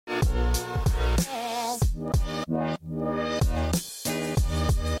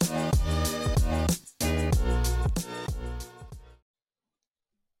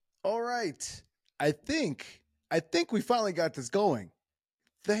All right. I think we finally got this going.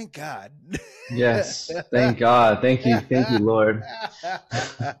 Thank God. Yes. Thank God. Thank you. Thank you, Lord.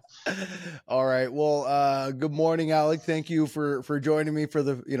 All right. Well, good morning, Alec. Thank you for joining me for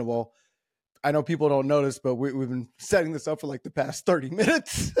the, well, I know people don't notice, but we've been setting this up for like the past 30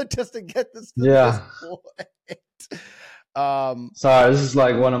 minutes just to get this to this Yeah. point. Sorry, this is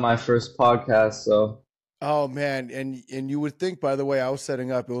like one of my first podcasts, so Oh man, and you would think, by the way, I was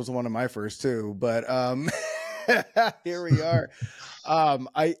setting up, it was one of my first too, but here we are.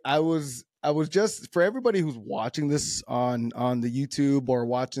 I was just, for everybody who's watching this on the YouTube or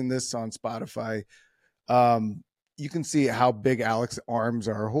watching this on Spotify, you can see how big Alex's arms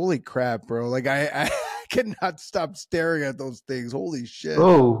are. Holy crap, bro. Like I cannot stop staring at those things. Holy shit.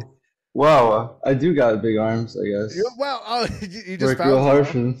 oh wow, I do got big arms, I guess. Wow. Oh, you just Work real found some, hard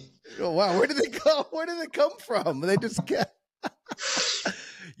huh? for them. Oh, wow. Where did they go? Where did they come from? They just get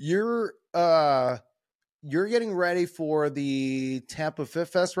you're getting ready for the Tampa Fit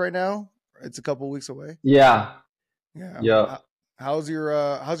Fest right now. It's a couple weeks away. Yeah. Yeah. Yeah. How's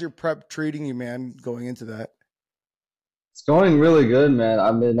your prep treating you, man, going into that? It's going really good, man.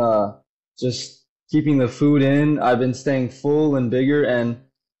 I've been just keeping the food in. I've been staying full and bigger, and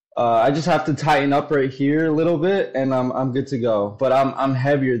I just have to tighten up right here a little bit, and I'm good to go. But I'm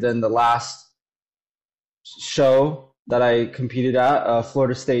heavier than the last show that I competed at,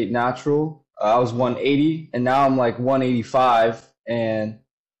 Florida State Natural. I was 180, and now I'm like 185, and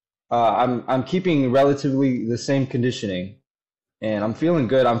I'm keeping relatively the same conditioning, and I'm feeling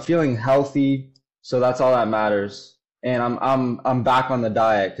good. I'm feeling healthy, so that's all that matters. And I'm back on the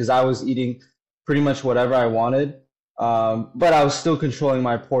diet because I was eating pretty much whatever I wanted, but I was still controlling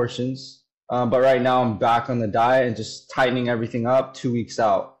my portions. But right now I'm back on the diet and just tightening everything up 2 weeks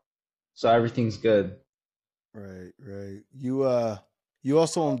out, so everything's good. Right. You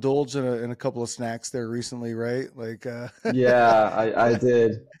also indulged in a couple of snacks there recently, right? Like Yeah, I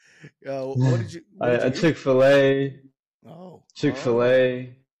did. what did you I eat? Chick-fil-A, Oh.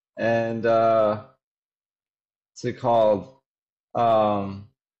 Chick-fil-A, and what's it called? Um,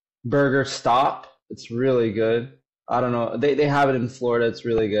 Burger Stop. It's really good. I don't know. They have it in Florida. It's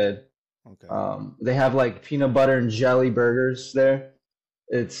really good. Okay. They have like peanut butter and jelly burgers there.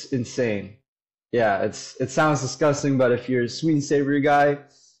 It's insane. Yeah, it sounds disgusting, but if you're a sweet and savory guy,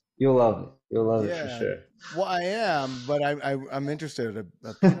 you'll love it. You'll love it for Yeah. sure. Well, I am, but I'm interested.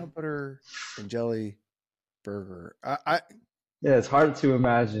 A peanut butter and jelly burger. Yeah, it's hard to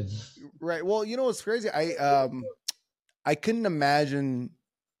imagine. Right. Well, you know what's crazy? I couldn't imagine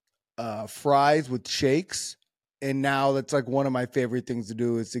fries with shakes, and now that's like one of my favorite things to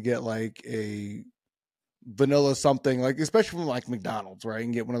do is to get like a vanilla something, like especially from like McDonald's, right?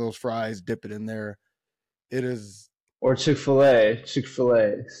 And get one of those fries, dip it in there. It is. Or Chick-fil-A.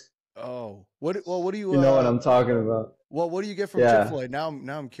 Chick-fil-A. Oh, what do you You know what I'm talking about. what do you get from Yeah. Chick-fil-A? Now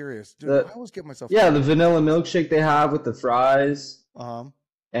I'm curious, dude. I The always get myself yeah, the confused. vanilla milkshake they have with the fries. Um,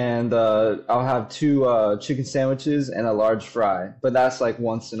 And I'll have two chicken sandwiches and a large fry, but that's like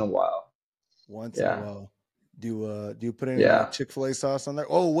once in a while. once in a Yeah, while. Do you put any yeah. Chick-fil-A sauce on there?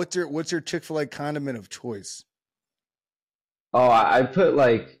 Oh, what's your Chick-fil-A condiment of choice? Oh, I put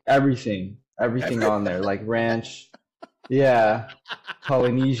like everything on there, like ranch. Yeah,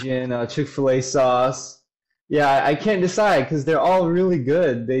 Polynesian, Chick-fil-A sauce. Yeah, I can't decide because they're all really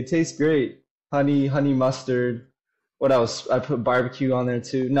good. They taste great. Honey mustard. What else? I put barbecue on there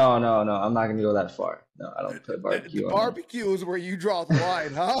too. No, no, no. I'm not gonna go that far. No, I don't put The barbecue on there. barbecue is where you draw the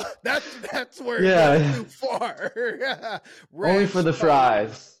line, huh? That's where it goes Yeah, too far. only Ranch, for the no,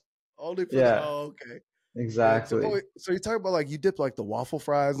 fries. only for the. Yeah, Oh, okay. Good. So, exactly. so you talk about like you dip like the waffle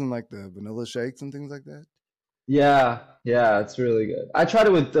fries and like the vanilla shakes and things like that. Yeah, yeah, it's really good. I tried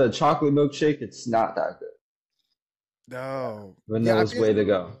it with the chocolate milkshake. It's not that good. Yeah, No, yeah, I vanilla's feel way to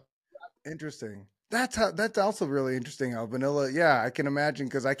go. interesting. That's also really interesting. How vanilla, yeah, I can imagine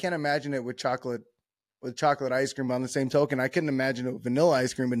because I can't imagine it with chocolate ice cream. On the same token, I couldn't imagine it with vanilla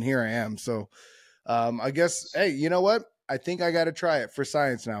ice cream, and here I am. So, I guess, hey, you know what? I think I got to try it for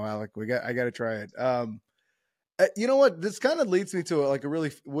science now, Alec. I got to try it. You know what? This kind of leads me to like a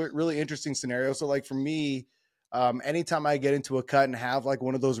really interesting scenario. So, like for me, anytime I get into a cut and have like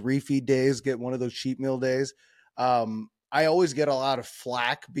one of those refeed days, get one of those cheat meal days, I always get a lot of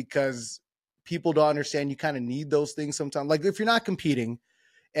flack because people don't understand you kind of need those things sometimes. Like if you're not competing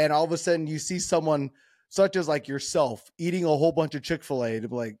and all of a sudden you see someone such as like yourself eating a whole bunch of Chick-fil-A to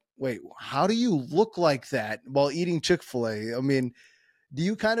be like, wait, how do you look like that while eating Chick-fil-A? I mean, Do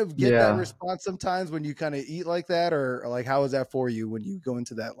you kind of get that Yeah. response sometimes when you kind of eat like that, or like how is that for you when you go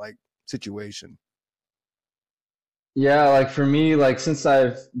into that like situation? Yeah, like for me, like since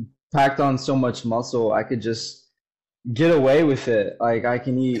I've packed on so much muscle, I could just get away with it. Like I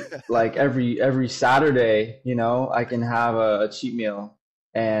can eat like every Saturday, I can have a cheat meal,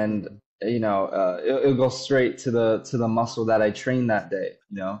 and Mhm. it'll go straight to the muscle that I train that day,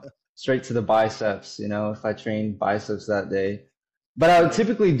 straight to the biceps, if I train biceps that day. But I would Yeah.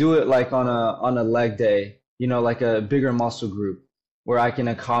 typically do it like on a leg day, like a bigger muscle group where I can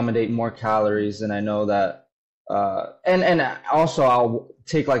accommodate more calories, and I know that and also I'll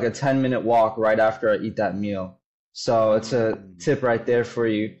take like a 10-minute walk right after I eat that meal. So it's a Mm. tip right there for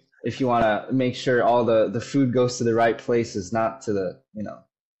you if you want to make sure all the food goes to the right places, not to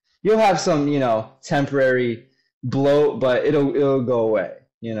you'll have some, temporary bloat, but it'll go away,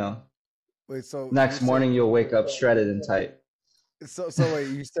 Wait, so you're Next saying morning you'll wake up shredded and tight. so wait,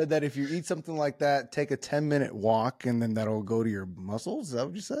 you said that if you eat something like that, take a 10-minute walk and then that'll go to your muscles? Is that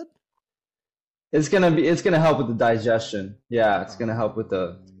what you said? It's gonna help with the digestion. Yeah, it's gonna help with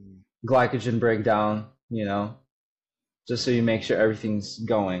the Um, glycogen breakdown, just so you make sure everything's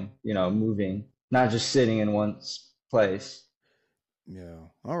going, moving, not just sitting in one place. yeah.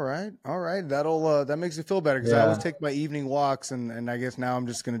 All right. All right. That makes me feel better because I always Yeah. take my evening walks and I guess now I'm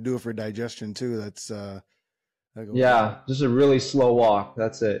just gonna do it for digestion too. Like okay. Yeah, just a really slow walk.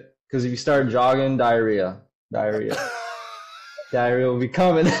 That's it. Because if you start jogging, diarrhea, diarrhea will be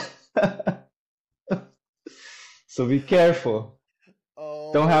coming. So be careful.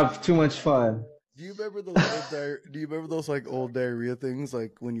 Don't Oh, have too much fun. do you remember those do you remember those like old diarrhea things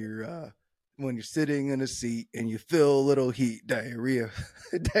like when you're sitting in a seat and you feel a little heat, diarrhea.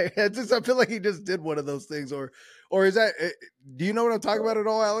 I feel like he just did one of those things, or is that? Do you know what I'm talking about at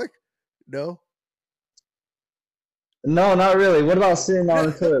all, Alec? No. No, not really. What about sitting on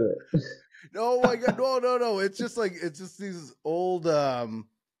the toilet? No, my God, no, no, no. It's just these old,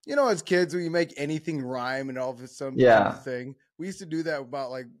 as kids when you make anything rhyme and all of a sudden becomes a Yeah, thing. We used to do that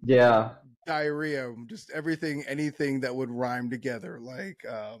about like yeah, diarrhea, just everything, anything that would rhyme together. Like,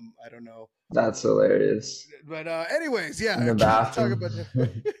 I don't know. that's hilarious. But anyways, In yeah, the can we talk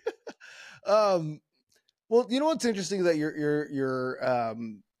bathroom. about um well, you know what's interesting that you're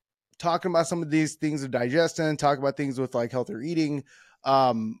talking about some of these things of digestion, talk about things with like healthier eating.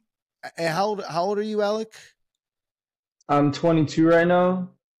 Um and how old are you, Alec? I'm 22 right now.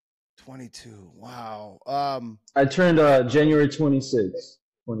 22. Wow. I turned January 26th,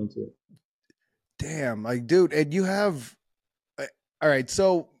 22. Damn, like dude, and you have all right,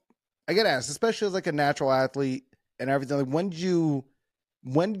 so I gotta ask, especially as like a natural athlete and everything, like when did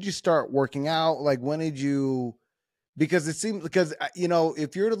you start working out? Like when did you because it seems because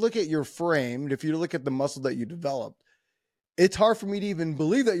if you're to look at your frame, if you look at the muscle that you developed, it's hard for me to even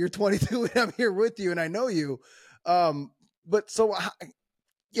believe that you're 22 and I'm here with you and I know you. But so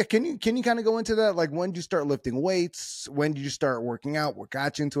yeah, can you kind of go into that? Like when did you start lifting weights? When did you start working out? What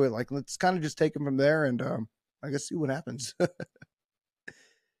got you into it? Like let's kind of just take them from there and I guess see what happens.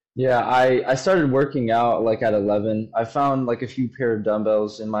 Yeah, I started working out like at 11. I found like a few pair of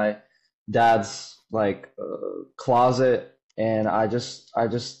dumbbells in my dad's like closet, and I was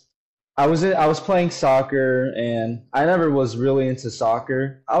playing soccer, and I never was really into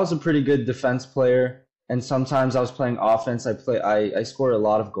soccer. I was a pretty good defense player, and sometimes I was playing offense. I scored a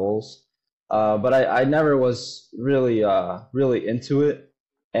lot of goals. But I never was really into it,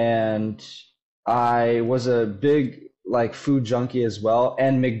 and I was a big like food junkie as well,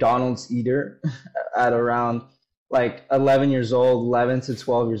 and McDonald's eater at around like 11 years old, 11 to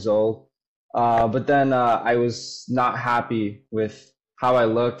 12 years old. But then I was not happy with how I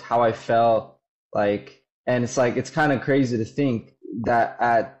looked, how I felt, and it's like it's kind of crazy to think that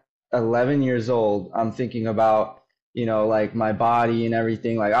at 11 years old, I'm thinking about, like my body and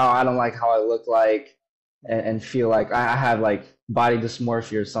everything, like, oh, I don't like how I look like, and feel like I have like body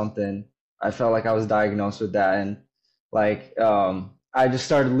dysmorphia or something. I felt like I was diagnosed with that, and I just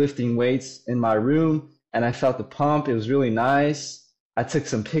started lifting weights in my room, and I felt the pump. It was really nice. I took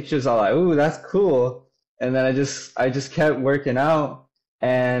some pictures. I was like, "Ooh, that's cool." And then I just kept working out,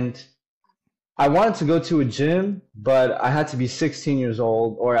 and I wanted to go to a gym, but I had to be 16 years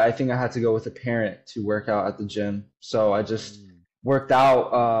old, or I think I had to go with a parent to work out at the gym. So I just Mm. worked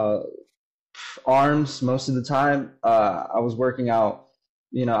out arms most of the time. I was working out,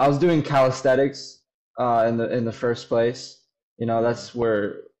 I was doing calisthenics in the first place. Mhm. That's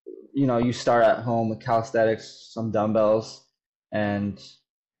where you start at home with calisthenics, some dumbbells, and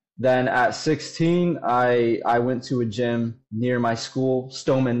then at 16, I went to a gym near my school,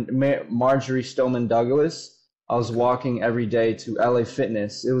 Marjorie Stoneman Douglas. I was Okay. walking every day to LA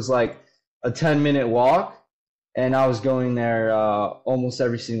Fitness. It was like a 10-minute walk, and I was going there almost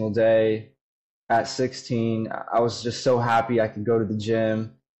every single day. At 16, I was just so happy I could go to the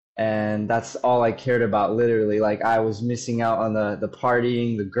gym, and that's all I cared about, literally. Like I was missing out on the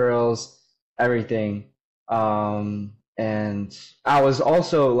partying, the girls, everything. And I was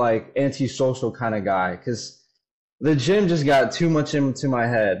also like antisocial kind of guy because the gym just got too much into my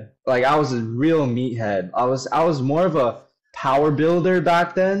head. Like I was a real meathead. I was more of a power builder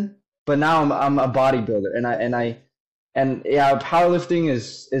back then, but now I'm a bodybuilder, and yeah, powerlifting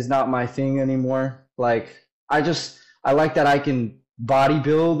is not my thing anymore. Like I like that I can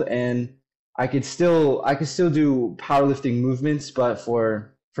bodybuild, and I could still do powerlifting movements, but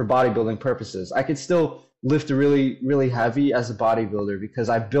for bodybuilding purposes. I could still lift really really heavy as a bodybuilder because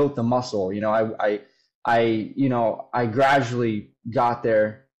I built the muscle. I gradually got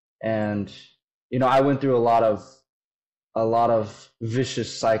there, and I went through a lot of vicious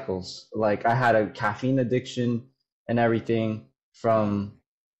cycles. Like I had a caffeine addiction and everything from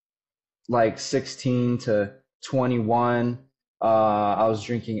like 16 to 21. I was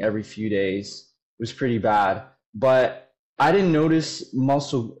drinking every few days. It was pretty bad, but I didn't notice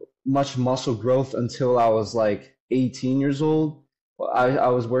much muscle growth until I was like 18 years old. I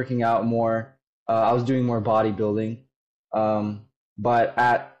was working out more. I was doing more bodybuilding. Um, but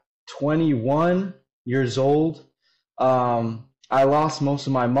at 21 years old, I lost most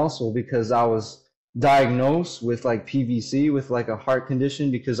of my muscle because I was diagnosed with like PVC, with like a heart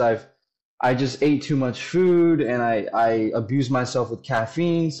condition, because I just ate too much food, and I abused myself with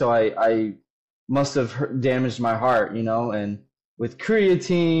caffeine. So I must have damaged my heart, and with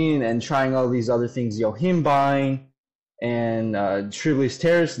creatine and trying all these other things, yohimbine and Tribulus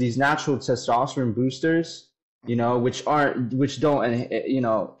terrace, these natural testosterone boosters, which don't, and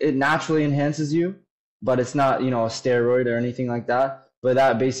it naturally enhances you, but it's not, a steroid or anything like that. But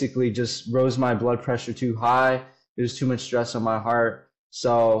that basically just rose my blood pressure too high. There was too much stress on my heart.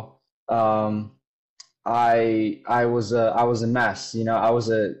 So um, I was a mess. I was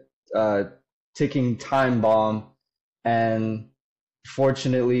a ticking time bomb, and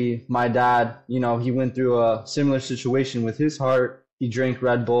fortunately, my dad, he went through a similar situation with his heart. He drank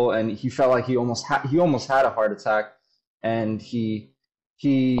Red Bull, and he felt like he almost had a heart attack, and he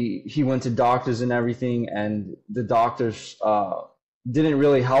went to doctors and everything, and the doctors didn't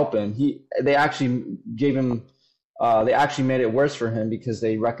really help him. They actually gave him they actually made it worse for him because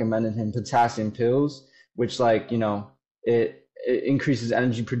they recommended him potassium pills, which, like, it increases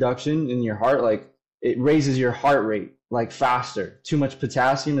energy production in your heart. Like, it raises your heart rate like faster. Too much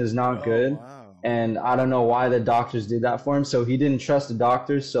potassium is not Oh good, wow. and I don't know why the doctors did that for him. So he didn't trust the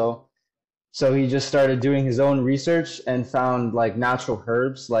doctors. So he just started doing his own research and found like natural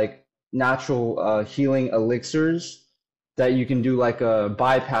herbs, like natural healing elixirs that you can do like a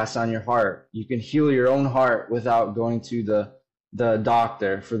bypass on your heart. You can heal your own heart without going to the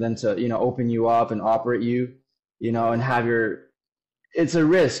doctor for them to, open you up and operate you, and Right. have it's a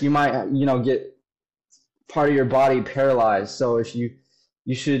risk. You might, get part of your body paralyzed. So if you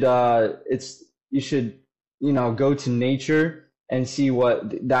should it's you should go to nature and see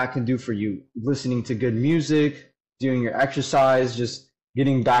what that can do for you. Listening to good music, doing your exercise, just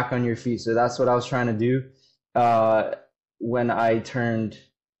getting back on your feet. So that's what I was trying to do uh, when I turned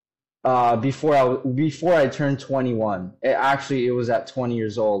before I turned 21. It was at 20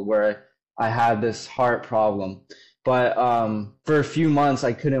 years old where I had this heart problem. But for a few months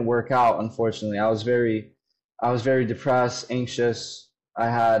I couldn't work out. Unfortunately, I was very depressed, anxious. I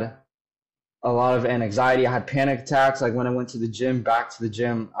had a lot of anxiety. I had panic attacks. Like when I went to the gym, back to the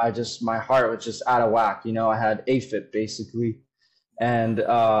gym, my heart was just out of whack. I had AFib basically, and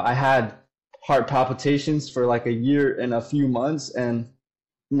I had heart palpitations for like a year and a few months, and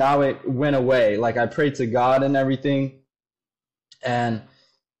now it went away. Like I prayed to God and everything, and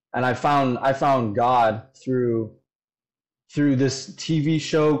I found God through this TV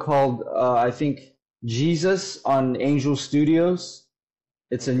show called I think Jesus on Angel Studios.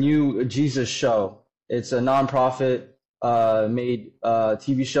 It's a Okay. new Jesus show. It's a nonprofit made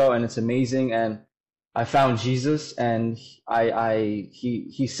TV show, and it's amazing. And I found Jesus, and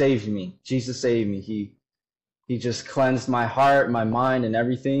he saved me. Jesus saved me. He just cleansed my heart, my mind, and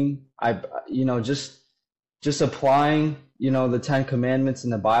everything. Just applying, the Ten Commandments in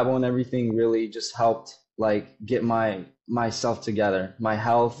the Bible and everything really just helped like get myself together, my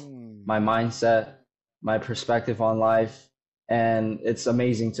health, Hmm. my mindset, my perspective on life. And it's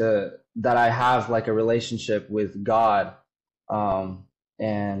amazing to that I have like a relationship with God. Um,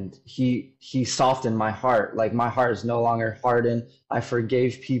 and he softened my heart. Like my heart is no longer hardened. I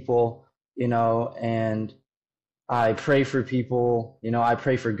forgave people, and I pray for people, I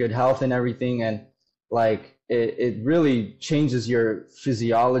pray for good health and everything. And like it really changes your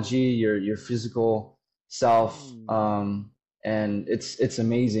physiology, your physical self. And it's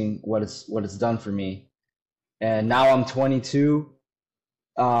amazing what it's done for me. And now I'm 22.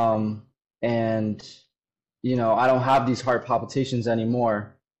 Um, and I don't have these heart palpitations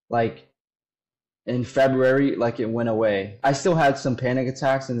anymore. Like in February, like it went away. I still had some panic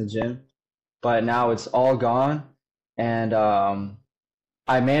attacks in the gym, but now it's all gone. And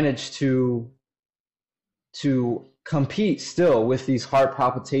I managed to compete still with these heart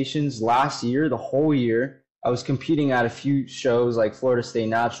palpitations last year, the whole year. I was competing at a few shows like Florida State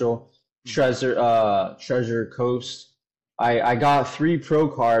Natural, Treasure Coast. I got 3 pro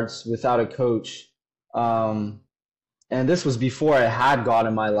cards without a coach. And this was before I had God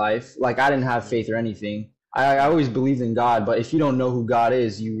in my life. Like I didn't have faith or anything. I always believed in God, but if you don't know who God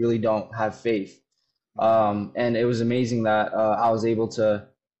is, you really don't have faith. And it was amazing that I was able to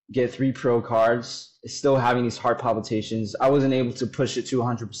get 3 pro cards, still having these heart palpitations. I wasn't able to push it to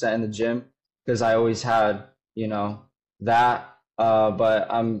 100% in the gym because I always had, that. But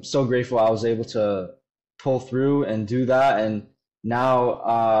I'm so grateful I was able to pull through and do that. And now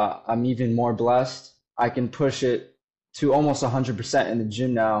I'm even more blessed. I can push it to almost 100% in the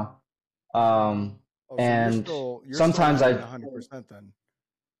gym now. So And you're sometimes still not at 100% then.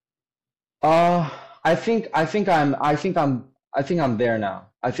 I think I'm there now.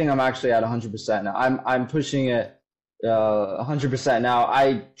 I think I'm actually at 100% now. I'm pushing it 100% now.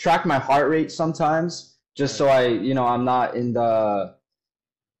 I track my heart rate sometimes just so I'm not in the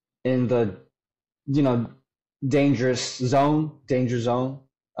danger zone. Danger zone.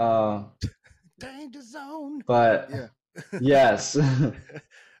 But Yeah. yes.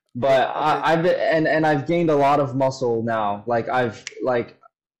 But I've gained a lot of muscle now.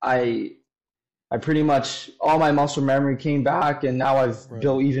 I pretty much all my muscle memory came back, and now I've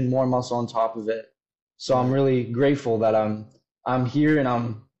built even more muscle on top of it. So I'm really grateful that I'm here and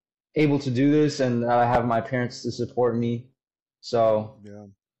I'm able to do this, and that I have my parents to support me. So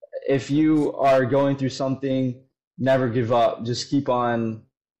if you are going through something, never give up. Just keep on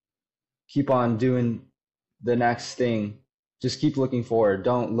doing the next thing. Just keep looking forward.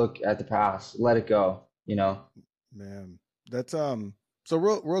 Don't look at the past. Let it go, Man, that's so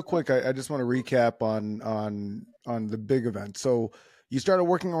real quick, I just want to recap on the big event. So you started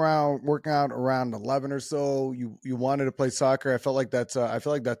working out around 11 or so. You wanted to play soccer. I feel like that's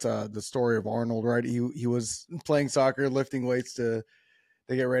the story of Arnold, right? He was playing soccer, lifting weights to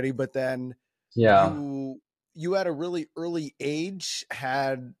get ready, but then you at a really early age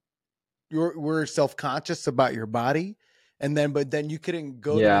were self-conscious about your body, but then you couldn't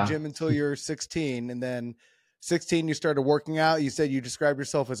go to the gym until you're 16, and then 16 you started working out. You said you described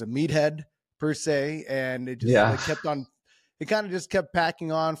yourself as a meathead per se, and it just it kind of just kept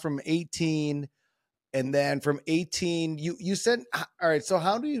packing on from 18, and then from 18 you said, all right, so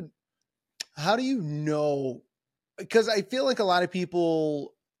how do you know, because I feel like a lot of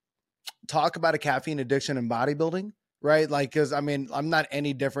people talk about a caffeine addiction in bodybuilding, right? Like, cause I mean, I'm not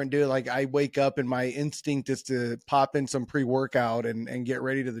any different, dude. Like I wake up and my instinct is to pop in some pre-workout and get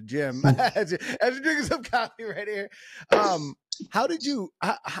ready to the gym as you're drinking some coffee right here. How do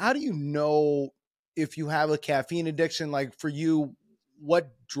you know if you have a caffeine addiction? Like for you,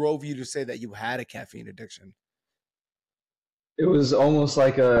 what drove you to say that you had a caffeine addiction? It was almost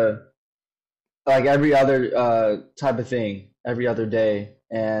like every other type of thing, every other day.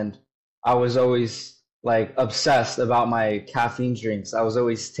 And I was always like obsessed about my caffeine drinks. I was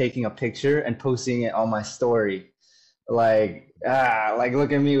always taking a picture and posting it on my story. Like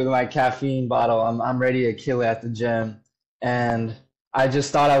look at me with my caffeine bottle. I'm ready to kill it at the gym. And I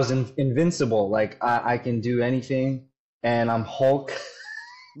just thought I was invincible. Like I can do anything, and I'm Hulk.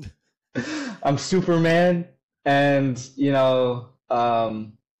 I'm Superman. And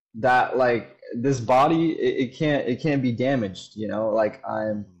that like this body, it can't be damaged, like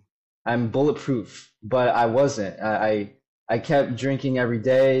I'm bulletproof, but I wasn't. I kept drinking every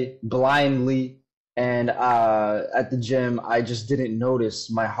day blindly, and at the gym I just didn't notice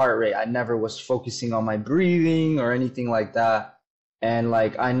my heart rate. I never was focusing on my breathing or anything like that. And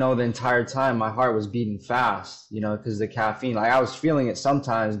like I know the entire time my heart was beating fast, because the caffeine, like I was feeling it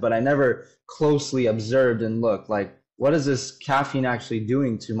sometimes, but I never closely observed and looked like, what is this caffeine actually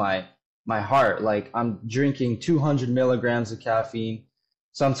doing to my heart? Like I'm drinking 200 milligrams of caffeine,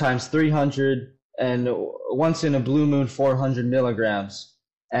 sometimes 300, and once in a blue moon 400 milligrams.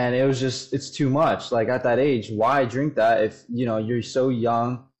 And it was just, it's too much. Like at that age, why drink that if you're so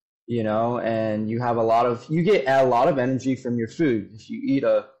young, and you get a lot of energy from your food if you eat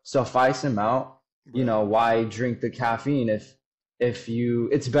a suffice amount. Right. why drink the caffeine if you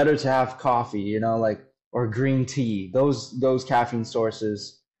it's better to have coffee, like, or green tea. Those caffeine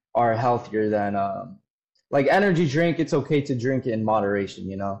sources are healthier than like energy drink. It's okay to drink it in moderation,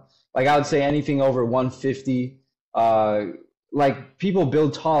 like I would say anything over 150. uh like people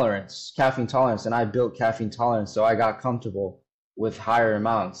build tolerance, caffeine tolerance, and I built caffeine tolerance, so I got comfortable with higher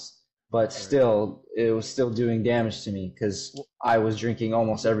amounts, but Right. still it was still doing damage to me because Well, I was drinking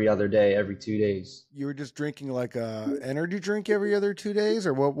almost every other day, every 2 days. you were just drinking like a energy drink every other 2 days,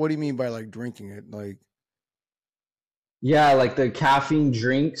 or what? What do you mean by like drinking it? Like, Yeah, like the caffeine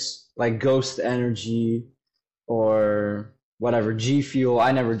drinks, like Ghost Energy or whatever, G Fuel.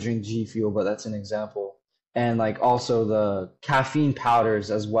 I never drink G Fuel, but that's an example. And like also the caffeine powders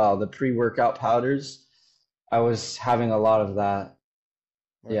as well, the pre-workout powders. I was having a lot of that.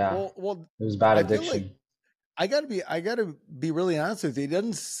 right. Yeah, Well, it was bad I feel like addiction. I gotta be really honest with you. It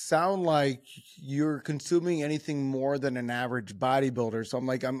doesn't sound like you're consuming anything more than an average bodybuilder. So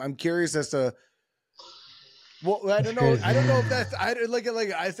I'm curious as to, well, I That's don't know. I crazy. don't know if that's I like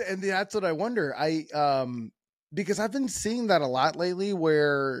I said, and that's what I wonder. Because I've been seeing that a lot lately,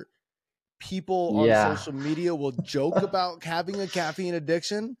 where people on Yeah, social media will joke about having a caffeine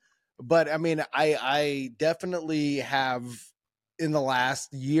addiction, but I mean, I definitely have in the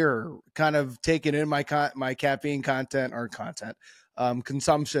last year kind of taken in my caffeine content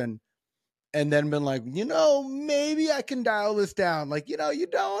consumption, and then been like, maybe I can dial this down. Like, you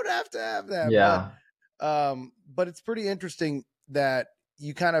don't have to have that, yeah, but it's pretty interesting that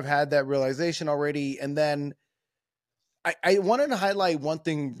you kind of had that realization already. And then I wanted to highlight one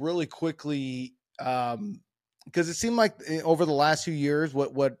thing really quickly, because it seemed like over the last few years,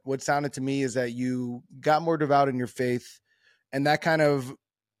 what sounded to me is that you got more devout in your faith, and that kind of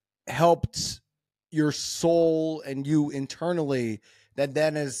helped your soul and you internally. That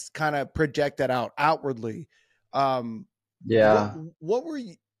then is kind of projected out outwardly. Um, what yeah. what were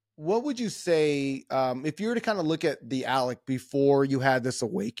you? What would you say, if you were to kind of look at the Alec before you had this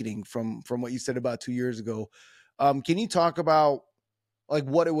awakening from what you said about 2 years ago? Can you talk about like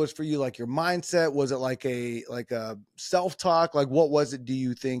what it was for you, like your mindset? Was it like a self talk? Like what was it? Do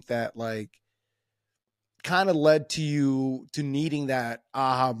you think that like kind of led to you to needing that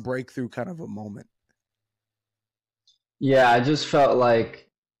aha breakthrough kind of a moment? Yeah, I just felt like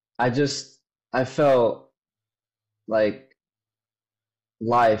I just I felt like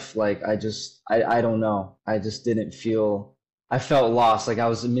life, like I don't know. I just didn't feel, I felt lost, like I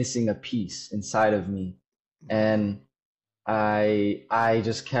was missing a piece inside of me. Mm-hmm. And I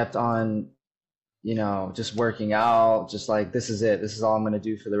just kept on, just working out, just like this is it. This is all I'm gonna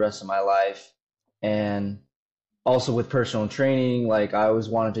do for the rest of my life. And also with personal training, like I always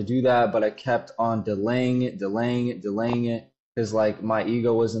wanted to do that, but I kept on delaying it, delaying it, delaying it, because like my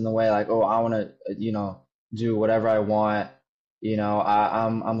ego was in the way. Like, oh, I want to, do whatever I want.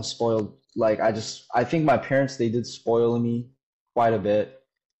 I'm a spoiled. Like I think my parents, they did spoil me quite a bit.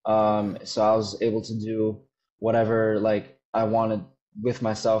 Okay. So I was able to do whatever like I wanted with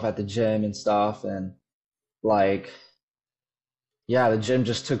myself at the gym and stuff, and like yeah, the gym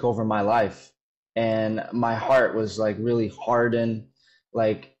just took over my life, and my heart was like really hardened.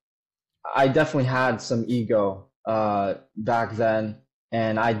 Like I definitely had some ego back then,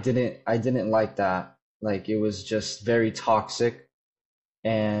 and I didn't like that. Like it was just very toxic,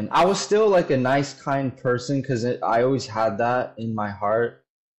 and I was still like a nice, kind person because I always had that in my heart,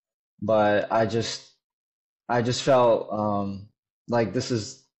 but I just felt like this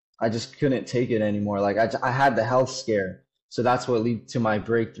is, I just couldn't take it anymore. Like I had the health scare. So that's what led to my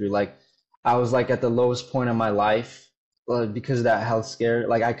breakthrough. Like I was like at the lowest point of my life because of that health scare.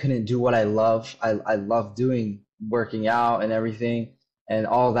 Like I couldn't do what I love. I love doing working out and everything. And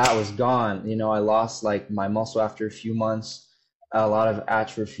all that was gone. I lost like my muscle after a few months, a lot of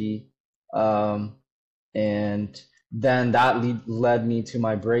atrophy. Um, and then that led me to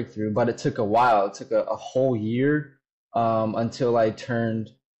my breakthrough, but it took a while. It took a whole year until I turned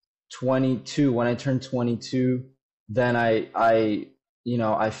 22. When I turned 22, then I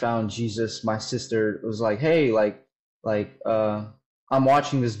found Jesus. My sister was like, hey, like I'm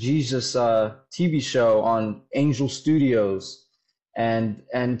watching this Jesus TV show on Angel Studios, and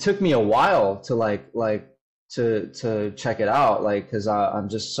it took me a while to to check it out, like because I'm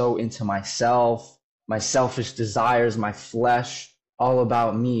just so into myself, my selfish desires, my flesh, all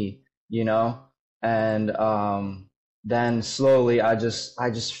about me, and then slowly I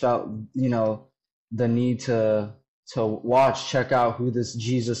just felt, the need to check out who this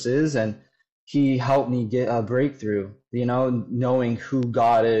Jesus is, and he helped me get a breakthrough, knowing who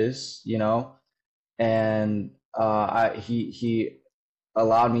God is, and he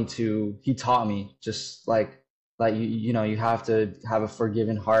allowed me to, he taught me just like you know, you have to have a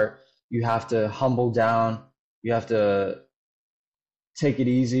forgiving heart. You have to humble down. You have to take it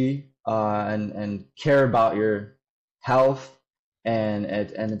easy, and care about your health, and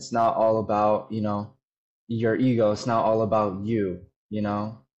it's not all about, you know, your ego. It's not all about you, you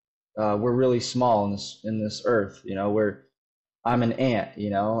know. We're really small in this earth, you know. I'm an ant, you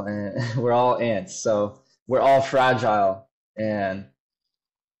know, and we're all ants, so we're all fragile, and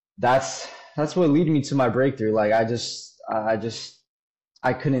that's what led me to my breakthrough. Like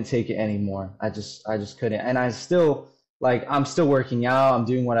I couldn't take it anymore. I just couldn't. And I still, like, I'm still working out. I'm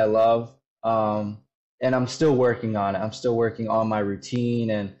doing what I love. And I'm still working on it. I'm still working on my routine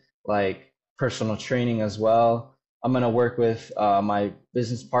and like personal training as well. I'm gonna work with my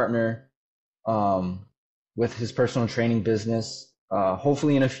business partner, um, with his personal training business.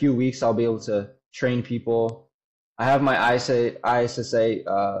 Hopefully, in a few weeks, I'll be able to train people. I have my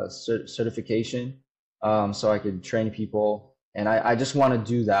ISSA certification, so I could train people, and I just want to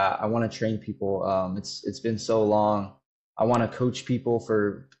do that. I want to train people. It's been so long. I want to coach people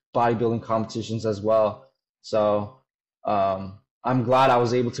for bodybuilding competitions as well. So I'm glad I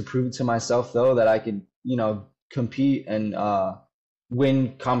was able to prove to myself though that I could, you know, compete and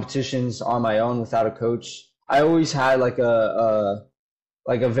win competitions on my own without a coach. I always had like a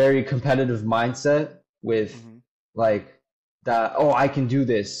very competitive mindset with Mm-hmm. like that. Oh, I can do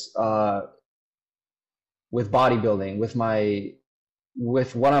this with bodybuilding,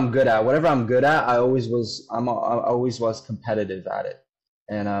 with what I'm good at. Whatever I'm good at, I always was competitive at it.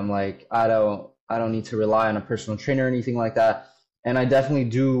 And I'm like, I don't need to rely on a personal trainer or anything like that. And I definitely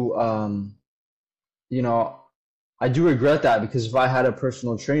do, you know, I do regret that, because if I had a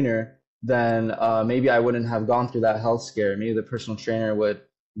personal trainer, then maybe I wouldn't have gone through that health scare. Maybe the personal trainer would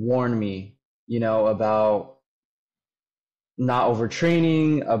warn me, you know, about not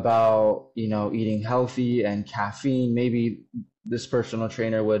overtraining, about, you know, eating healthy and caffeine. Maybe this personal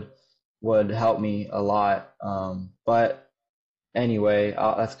trainer would help me a lot. But anyway,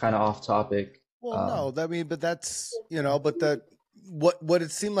 that's kind of off topic. Well, Um, no, I mean, but that's, you know, but that what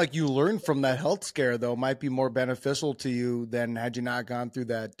it seemed like you learned from that health scare though might be more beneficial to you than had you not gone through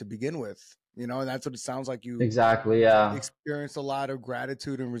that to begin with. You know, and that's what it sounds like you exactly. Yeah. experienced a lot of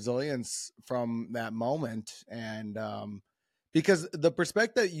gratitude and resilience from that moment. And because the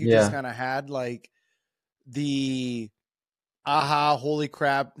perspective you just Yeah. kind of had, like the aha, holy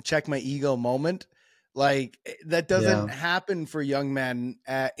crap, check my ego moment, like that doesn't Yeah. happen for young men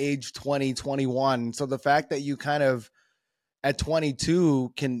at age 20, 21. So the fact that you kind of at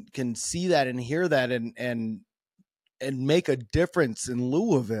 22 can see that and hear that and make a difference in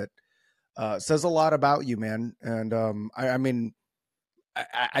lieu of it, says a lot about you, man. And I mean,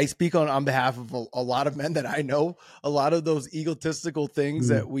 I speak on behalf of a lot of men that I know. A lot of those egotistical things Mm.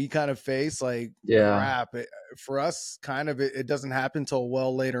 that we kind of face, like Yeah. crap, for us, kind of it doesn't happen till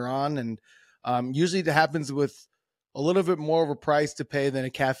well later on, and usually it happens with a little bit more of a price to pay than a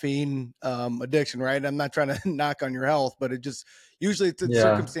caffeine addiction, right? I'm not trying to knock on your health, but it just usually it's a Yeah.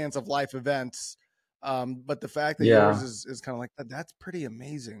 circumstance of life events. But the fact that yours Yeah. is kind of like that, that's pretty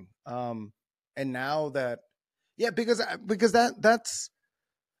amazing. And now that, yeah, because that's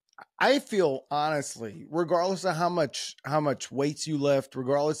I feel honestly, regardless of how much weights you lift,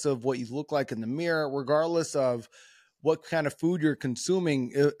 regardless of what you look like in the mirror, regardless of what kind of food you're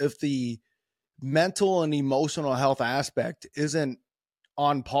consuming, if the mental and emotional health aspect isn't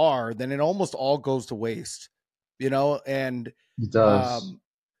on par, then it almost all goes to waste, you know. And It does. um,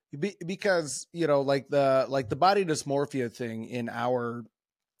 because you know, like the body dysmorphia thing and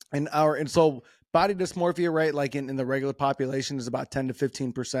so body dysmorphia, right? Like in the regular population is about 10 to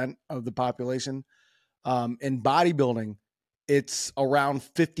 15% of the population. In bodybuilding, it's around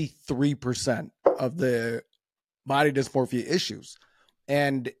 53% of the body dysmorphia issues.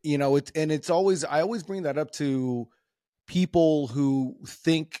 And you know, it's always, I always bring that up to people who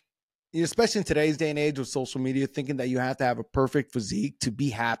think, especially in today's day and age with social media, thinking that you have to have a perfect physique to be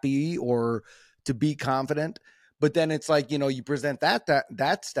happy or to be confident. But then it's like, you know, you present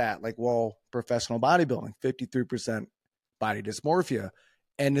that stat like, well, professional bodybuilding, 53% body dysmorphia.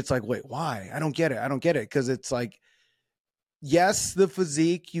 And it's like, wait, why? I don't get it. I don't get it. Cause it's like, yes, the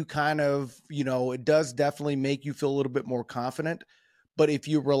physique, you kind of, you know, it does definitely make you feel a little bit more confident. But if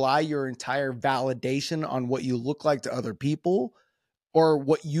you rely your entire validation on what you look like to other people, or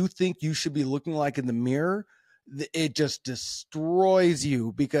what you think you should be looking like in the mirror, it just destroys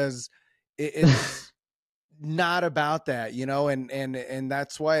you, because it's not about that, you know. And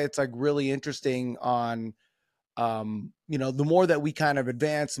that's why it's like really interesting on the more that we kind of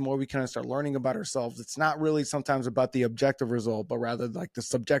advance, the more we kind of start learning about ourselves. It's not really sometimes about the objective result, but rather like the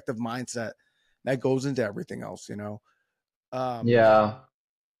subjective mindset that goes into everything else, Yeah.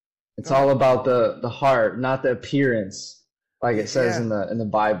 It's Go ahead. all about the heart, not the appearance, like it says Yeah. in the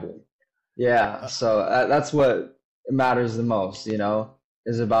Bible. Yeah, so that's what matters the most,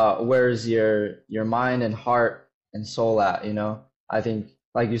 is about where's your mind and heart and soul at, I think,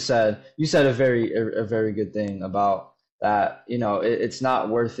 like you said a very good thing about that, it's not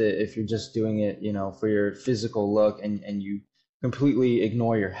worth it if you're just doing it, for your physical look and you completely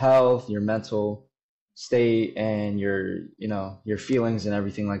ignore your health, your mental state and your feelings and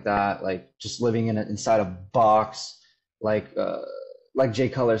everything like that, like just living inside a box, like Jay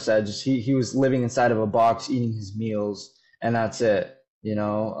Cutler said, just he was living inside of a box eating his meals and that's it,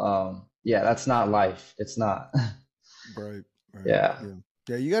 yeah, that's not life, it's not. Right. Yeah,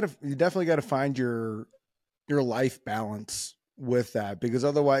 Yeah. You definitely gotta find your life balance with that, because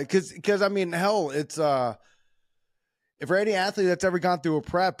otherwise, because I mean, hell, it's if for any athlete that's ever gone through a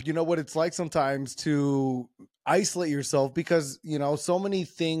prep, you know what it's like sometimes to isolate yourself, because so many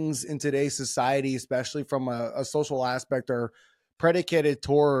things in today's society, especially from a social aspect, are predicated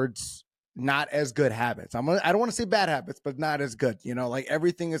towards not as good habits. I don't want to say bad habits, but not as good. Like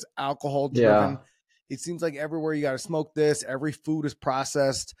everything is alcohol yeah, driven. It seems like everywhere you got to smoke this. Every food is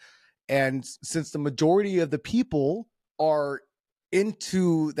processed, and since the majority of the people are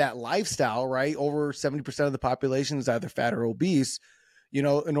into that lifestyle, right? Over 70% of the population is either fat or obese. In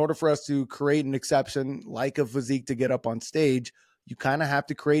order for us to create an exception like a physique to get up on stage, you kind of have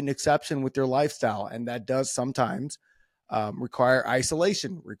to create an exception with your lifestyle. And that does sometimes require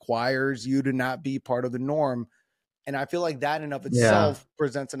isolation, requires you to not be part of the norm. And I feel like that in of yeah, itself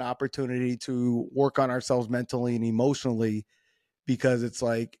presents an opportunity to work on ourselves mentally and emotionally, because it's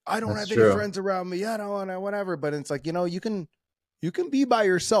like, I don't that's have any true. friends around me. I don't want to, whatever. But it's like, you can be by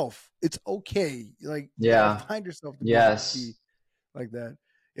yourself. It's okay. Like you got to Yeah, find yourself to be yes, like that.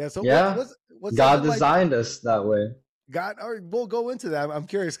 Yeah. So yeah, what's that God been like? designed us that way. God, all right, we'll go into that. I'm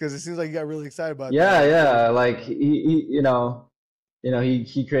curious because it seems like you got really excited about that. Yeah, I'm curious yeah, about like that.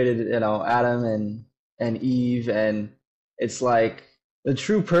 he created, Adam and Eve, and it's like the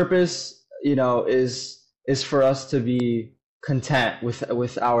true purpose, is for us to be content with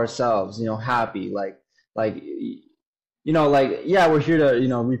ourselves, happy, like like, yeah, we're here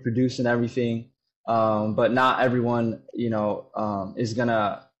to, reproduce and everything, but not everyone, is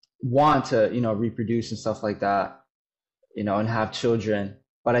gonna want to, reproduce and stuff like that, and have children.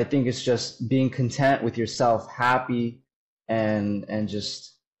 But I think it's just being content with yourself, happy, and just,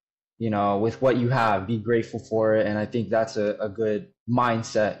 with what you have, be grateful for it. And I think that's a good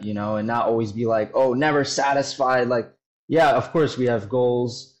mindset, and not always be like, oh, never satisfied. Like, yeah, of course we have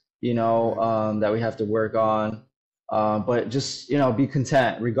goals, Right. that we have to work on. But just, be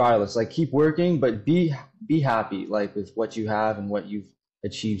content regardless. Like keep working, but be happy, like with what you have and what you've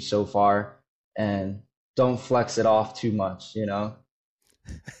achieved so far, and don't flex it off too much.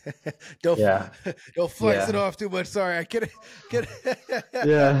 don't Yeah, don't flex it yeah, off too much. Sorry, I get.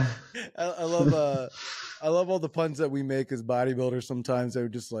 yeah, I love I love all the puns that we make as bodybuilders. Sometimes they're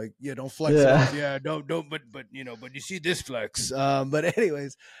just like, yeah, don't flex it yeah. off. Yeah, don't. But but you see this flex. But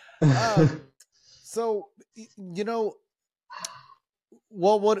anyways, um, so you know,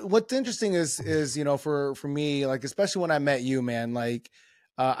 well, what's interesting is for me, like especially when I met you, man, like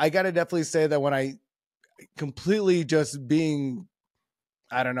I gotta definitely say that when I completely just being,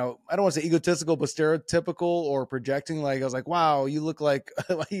 I don't know, I don't want to say egotistical, but stereotypical or projecting. Like I was like, wow, you look like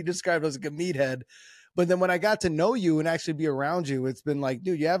like you described as like a meathead. But then when I got to know you and actually be around you, it's been like,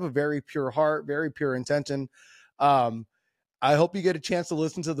 dude, you have a very pure heart, very pure intention. Um, I hope you get a chance to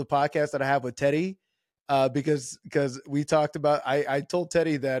listen to the podcast that I have with Teddy, because we talked about. I told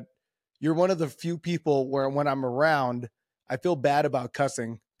Teddy that you're one of the few people where when I'm around, I feel bad about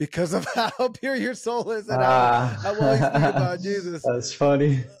cussing because of how pure your soul is and how well you speak Ah, about Jesus. that's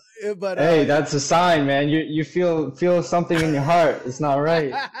funny. But Hey, that's a sign, man. You feel something in your heart. It's not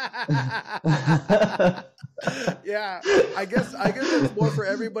right. yeah, I guess that's more for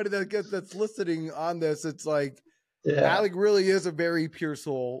everybody that's listening on this. It's like Yeah. Alec really is a very pure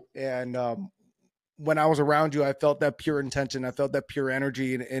soul, and when I was around you, I felt that pure intention. I felt that pure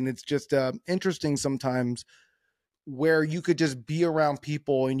energy, and it's just interesting sometimes where you could just be around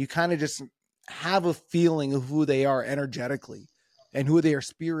people and you kind of just have a feeling of who they are energetically and who they are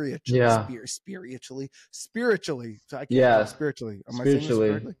Yeah. spiritually. So I can't talk Yeah. spiritually. Am I saying this Spiritually.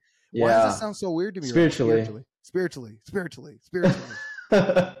 correctly? Why does that Yeah. sound so weird to me right now? Spiritually. Spiritually.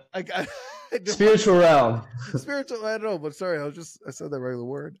 I, I Spiritual realm. spiritual. I don't know, but sorry, I said that regular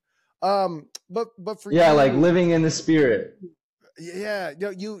word. But for Yeah, like you, living in the spirit yeah,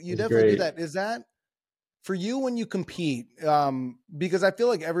 you is definitely do great. that. Is that for you when you compete? Because I feel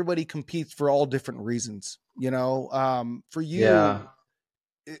like everybody competes for all different reasons. For Yeah.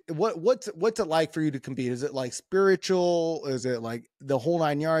 you, what's it like for you to compete? Is it like spiritual? Is it like the whole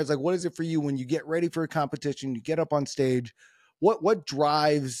 9 yards? Like, what is it for you when you get ready for a competition? You get up on stage. What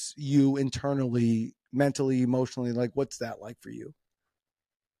drives you internally, mentally, emotionally? Like, what's that like for you?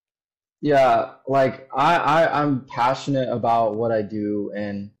 Yeah, like I'm passionate about what I do,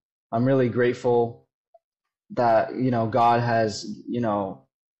 and I'm really grateful that, God has,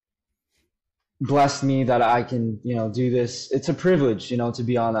 blessed me that I can, do this. It's a privilege, to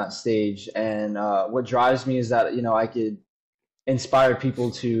be on that stage. And what drives me is that, I could inspire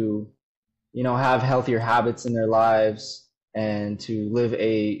people to, have healthier habits in their lives and to live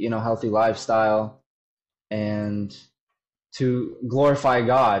a, healthy lifestyle and to glorify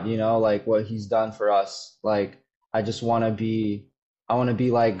God, like what he's done for us. Like I just want to be I want to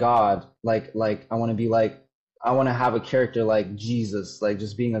be like God. Like I want to have a character like Jesus, like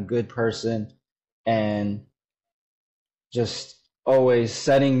just being a good person and just always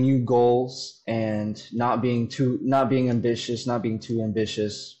setting new goals and not being ambitious, not being too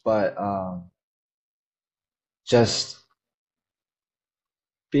ambitious, but just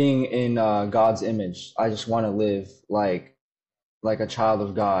being in God's image. I just want to live like a child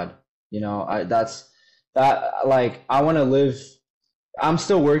of God. I that's that like I want to live. I'm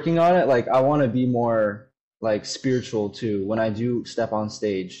still working on it. Like I want to be more like spiritual too when I do step on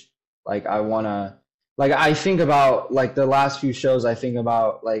stage. Like I want to like I think about like the last few shows I think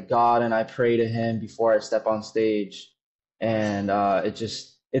about like God and I pray to him before I step on stage. And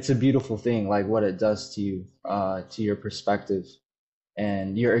it's a beautiful thing like what it does to you to your perspective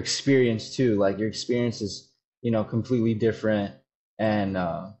and your experience too. Like your experience is, completely different and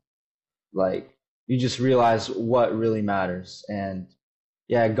like you just realize what really matters. And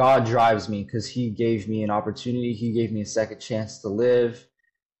yeah, God drives me because he gave me an opportunity. He gave me a second chance to live.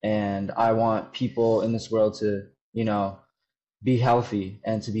 And I want people in this world to, be healthy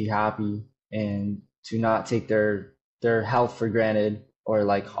and to be happy and to not take their health for granted or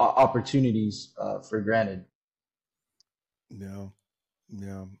like opportunities for granted. Yeah,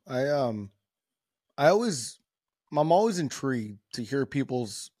 yeah. I always, I'm always intrigued to hear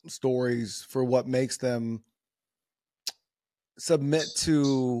people's stories for what makes them submit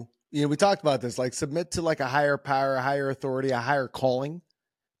to. We talked about this, like submit to like a higher power, a higher authority, a higher calling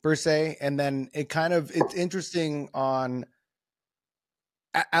per se, and then it's interesting on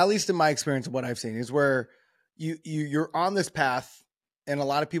at least in my experience of what I've seen is where you're on this path and a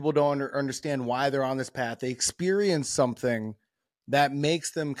lot of people don't understand why they're on this path. They experience something that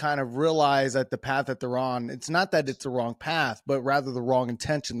makes them kind of realize that the path that they're on, it's not that it's the wrong path, but rather the wrong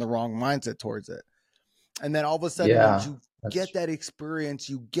intention, the wrong mindset towards it. And then all of a sudden, once Yeah, you get that's that experience,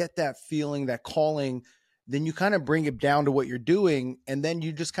 you get that feeling, that calling, then you kind of bring it down to what you're doing. And then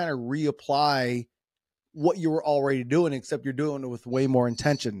you just kind of reapply what you were already doing, except you're doing it with way more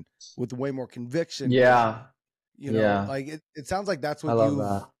intention, with way more conviction, with, yeah, yeah. like it sounds like that's I what love you've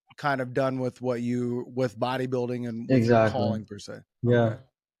that. kind of done with with bodybuilding and with your Exactly. calling per se. Yeah. Okay.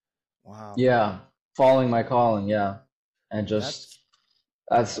 Wow. Yeah. Following my calling, yeah. And just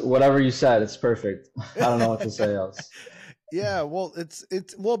That's that's whatever you said, it's perfect. I don't know what to say else. yeah. Well,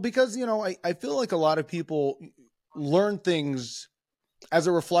 well, because, I feel like a lot of people learn things as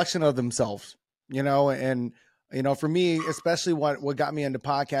a reflection of themselves, and, for me, especially what got me into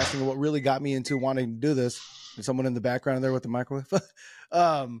podcasting and what really got me into wanting to do this. There's someone in the background there with the microwave.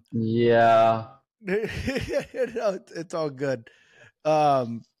 um, Yeah. it's all good.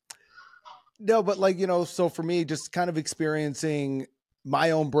 Um, no, but like, so for me, just kind of experiencing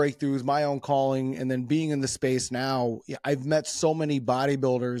my own breakthroughs, my own calling, and then being in the space now, I've met so many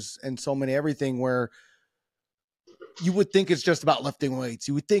bodybuilders and so many everything where you would think it's just about lifting weights.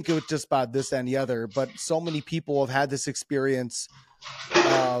 You would think it was just about this and the other, but so many people have had this experience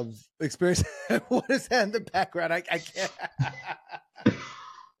of experience. What is that in the background? I can't.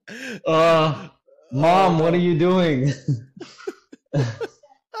 Uh Oh Mom, what are no. you doing?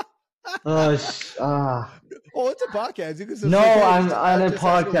 Oh, it's a podcast. You can still No, say, hey, I'm on I a just asked you,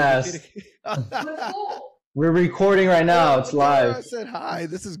 are we podcast. competing? We're recording right now. Oh, It's Tara live. said hi.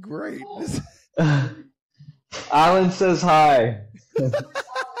 This is great. Alan says hi.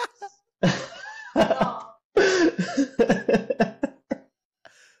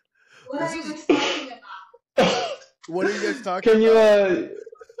 This is what are you guys talking Can you about?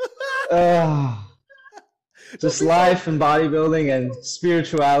 uh Don't just be so life and bodybuilding and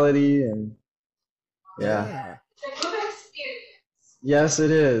spirituality and yeah. yeah. Yes, it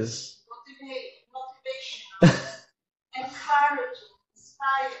is. Motivation, encouraging,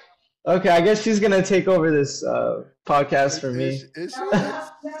 inspiring. Okay, I guess she's gonna take over this podcast for Is, me. is No, she? no,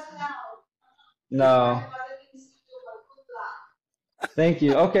 That's no, no. I No, have other things to do, but good luck. thank you.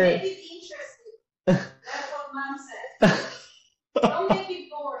 Make Okay. it interesting. That's what mom says. Don't make it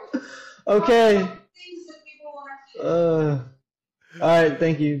boring. Talk Okay. about things that people want to hear. All right.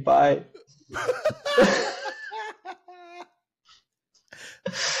 Thank you. Bye.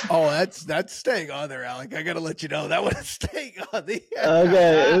 Oh, that's staying on there, Alec. I gotta let you know that one is staying on the.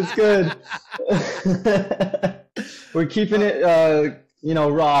 Okay, it's good. We're keeping it,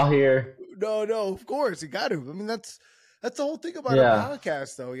 raw here. No, of course you got to. I mean, that's the whole thing about a Yeah.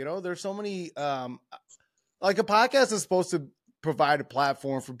 podcast, though. There's so many. Like a podcast is supposed to provide a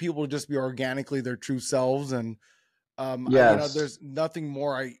platform for people to just be organically their true selves, and Yes. there's nothing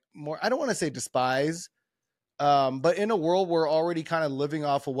more. I don't want to say despise. But in a world where we're already kind of living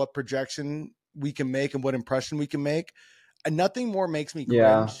off of what projection we can make and what impression we can make, and nothing more makes me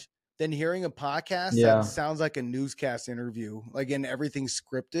Yeah. cringe than hearing a podcast that Yeah. sounds like a newscast interview, like in everything's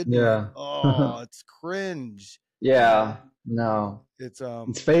scripted. And you're like, Yeah. oh, it's cringe. Yeah. No. It's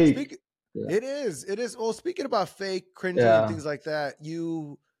It's fake. speak. Yeah. It is. It is. Well, speaking about fake cringing and Yeah. things like that,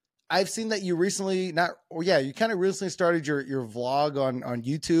 I've seen that you recently you kind of recently started your vlog on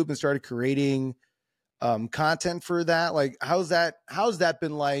YouTube and started creating content for that. Like how's that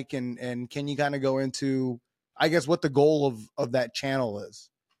been like, and can you kind of go into, I guess, what the goal of that channel is?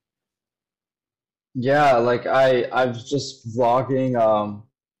 Yeah, like I was just vlogging.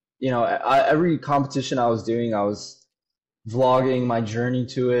 Every competition I was doing, I was vlogging my journey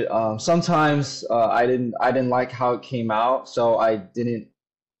to it. Sometimes I didn't like how it came out, so I didn't,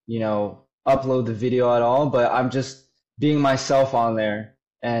 upload the video at all. But I'm just being myself on there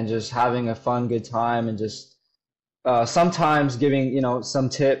and just having a fun, good time, and just sometimes giving, some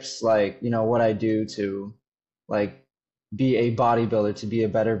tips, like, what I do to, like, be a bodybuilder, to be a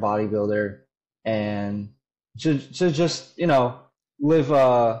better bodybuilder, and to just, live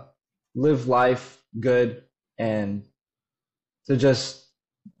live life good, and to just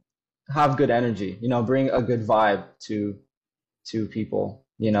have good energy, bring a good vibe to people,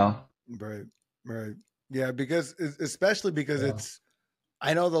 Right, right. Yeah, because especially because Yeah.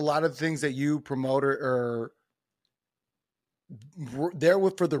 I know that a lot of things that you promote are there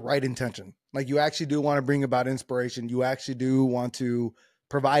for the right intention. Like you actually do want to bring about inspiration. You actually do want to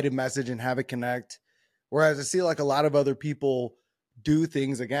provide a message and have it connect. Whereas I see like a lot of other people do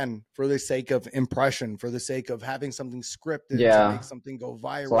things again for the sake of impression, for the sake of having something scripted to make Yeah. something go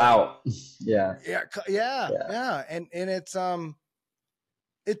viral. Clout. Yeah. Yeah. Yeah, and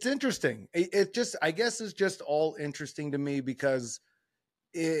it's interesting. It just, I guess, is just all interesting to me because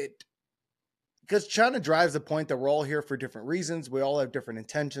it China drives the point that we're all here for different reasons. We all have different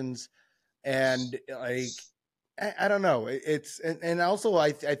intentions, and like I don't know. It's and also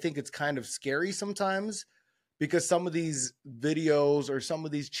I think it's kind of scary sometimes because some of these videos or some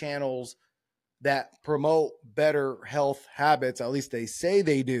of these channels that promote better health habits, at least they say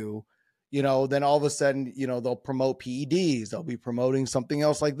they do, then all of a sudden, they'll promote PEDs, they'll be promoting something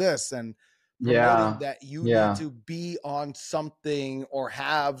else like this, and promoting Yeah. that you need Yeah. to be on something or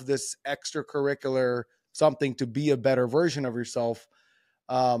have this extracurricular something to be a better version of yourself.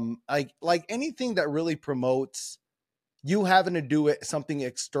 Like anything that really promotes you having to do it something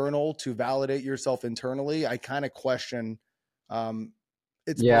external to validate yourself internally, I kind of question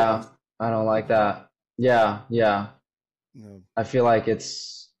its Yeah. purpose. I don't like that. Yeah. Yeah. You know, I feel like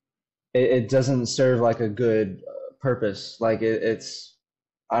it doesn't serve like a good purpose. Like I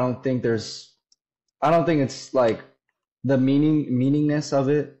don't think I don't think it's like the meaningness of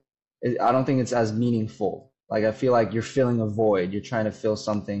it. I don't think it's as meaningful. Like I feel like you're filling a void. You're trying to fill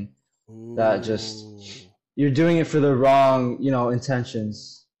something that just ooh, you're doing it for the wrong,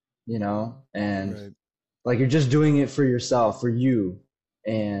 intentions, and right. like you're just doing it for yourself, for you,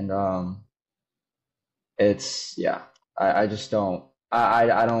 and it's yeah. I just don't.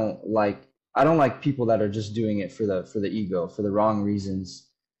 I don't like. I don't like people that are just doing it for the ego, for the wrong reasons,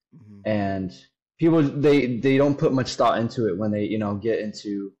 Mhm. and people they don't put much thought into it when they get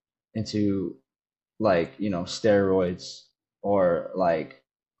into like steroids, or like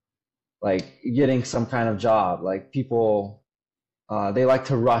getting some kind of job. Like people, they like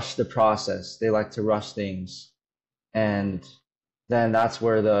to rush the process, they like to rush things, and then that's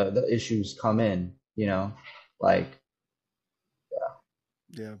where the issues come in, like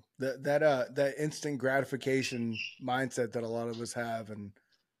Yeah, that instant gratification mindset that a lot of us have and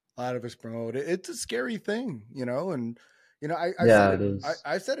a lot of us promote. It's a scary thing, and I've said yeah, it. it is.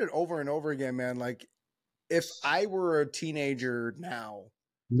 I've said it over and over again, man. Like if I were a teenager now,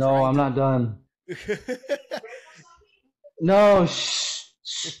 No, trying I'm to. not done. No, shh.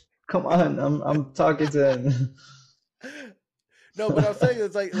 Come on, I'm talking to him. No, but I'll say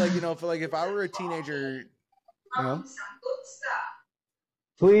it's like if I were a teenager,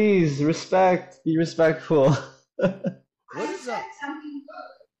 Please be respectful. what is up?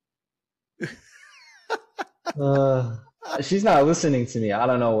 Uh, she's not listening to me. I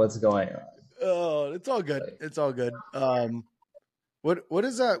don't know what's going on. Oh, it's all good. Like, It's all good. What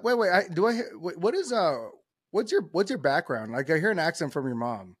is that? Wait, what is what's your background? Like I hear an accent from your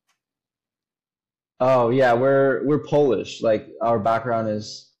mom. oh yeah, we're Polish. Like our background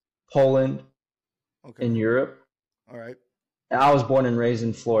is Poland Okay, in Europe. all right. And I was born and raised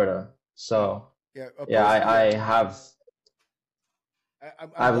in Florida. Yeah, So yeah. yeah, Opposed, yeah. I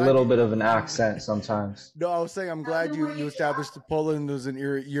I'm have a glad little you. bit of an accent sometimes. No, I was saying I'm glad you established that Poland was in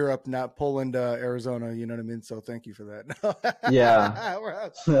Europe, not Poland, Arizona. You know what I mean? So thank you for Yeah.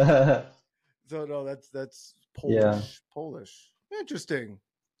 that. So no, that's Yeah. Polish. Interesting.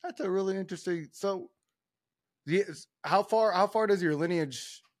 That's a really interesting. So, how far does your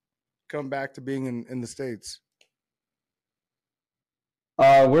lineage come back to being in the States?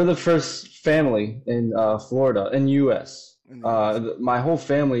 We're the first family in Florida, in US. In the U.S. My whole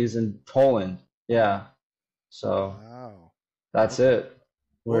family is in Poland. Yeah. So Wow. that's Okay. it.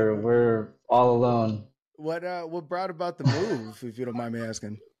 What We're all alone. what brought about the move, if you don't mind me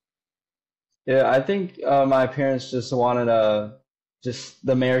asking? Yeah, I think my parents just wanted just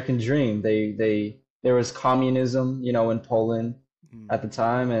the American dream. There was communism, in Poland Hmm. at the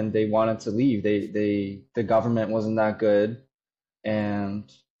time, and they wanted to leave. The government wasn't that good,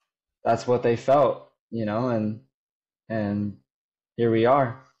 and that's what they felt, and here we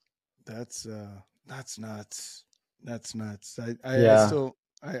are. That's nuts. That's nuts. I Yeah, still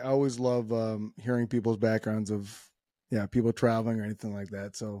I always love hearing people's backgrounds of people traveling or anything like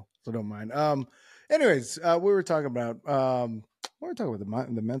that. So don't mind. Anyways, we were talking about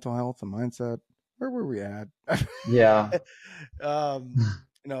the mental health, the mindset. Where were we at? yeah, um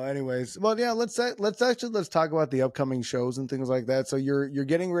anyways, well, yeah, let's talk about the upcoming shows and things like that. So you're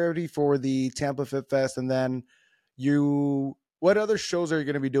getting ready for the Tampa Fit Fest, and then what other shows are you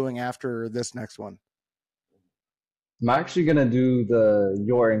going to be doing after this next one? I'm actually gonna do the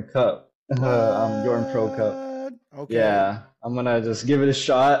Jordan Cup, Jordan Pro Cup. What? Okay. Yeah, I'm gonna just give it a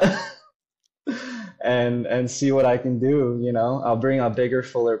shot and see what I can do, I'll bring a bigger,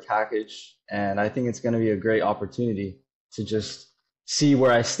 fuller package, and I think it's gonna be a great opportunity to just see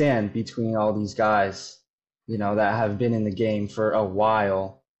where I stand between all these guys, that have been in the game for a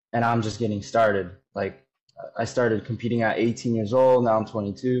while, and I'm just getting started. Like I started competing at 18 years old, now I'm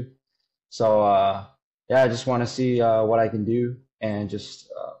 22. So yeah, I just want to see what I can do, and just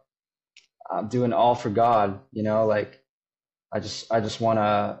I'm doing all for God, like I just want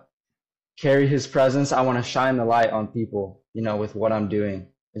to carry his presence. I want to shine the light on people, with what I'm doing.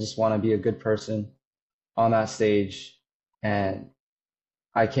 I just want to be a good person on that stage, and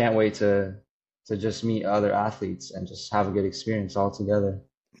I can't wait to just meet other athletes and just have a good experience all together.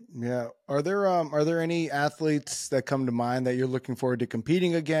 Yeah. Are there any athletes that come to mind that you're looking forward to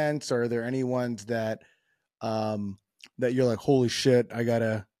competing against? Or are there any ones that you're like, holy shit, I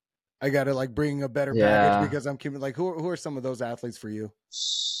gotta like bring a better package Yeah. because I'm keeping like who are some of those athletes for you?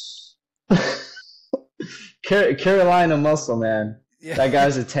 Carolina muscle, man. Yeah. That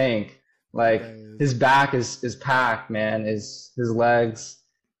guy's a tank. That Like guy is. his back is packed, man. His legs,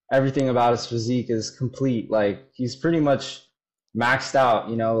 everything about his physique is complete. Like he's pretty much maxed out,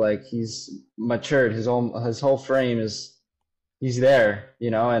 like he's matured. His whole frame is he's there,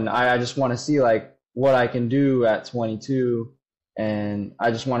 and I just want to see like what I can do at 22, and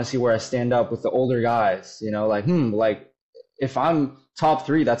I just want to see where I stand up with the older guys, like if I'm top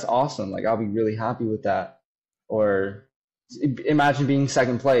three, that's awesome. Like I'll be really happy with that. Or imagine being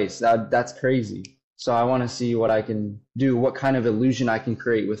second place. That's crazy. So I want to see what I can do, what kind of illusion I can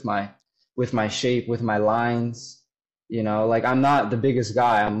create with my shape, with my lines. Like I'm not the biggest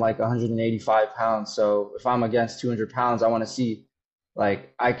guy. I'm like 185 pounds. So if I'm against 200 pounds, I want to see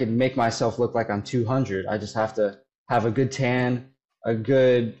like I could make myself look like I'm 200. I just have to have a good tan, a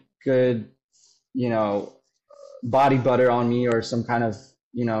good, you know, body butter on me, or some kind of,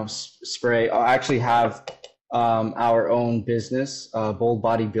 spray. I actually have our own business, Bold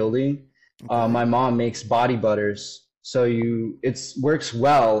Bodybuilding. Okay. My mom makes body butters, so it works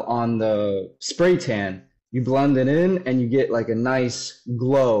well on the spray tan. You blend it in, and you get like a nice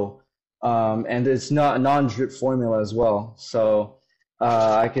glow. And it's not a non-drip formula as well. So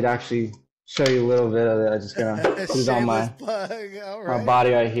I could actually show you a little bit of it. I'm just gonna put it on Shameless my plug. All my right.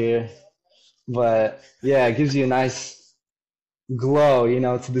 body right here. but yeah, it gives you a nice glow,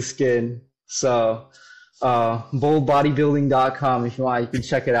 to the skin. So, boldbodybuilding.com, if you want, you can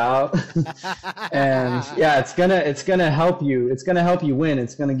check it out. And yeah, it's gonna help you. It's gonna help you win.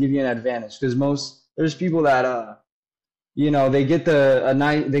 It's gonna give you an advantage because there's people that they get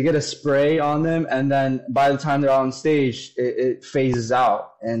they get a spray on them, and then by the time they're on stage, it phases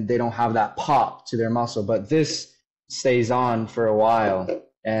out and they don't have that pop to their muscle. But this stays on for a while,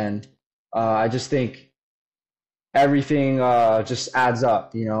 and I just think everything just adds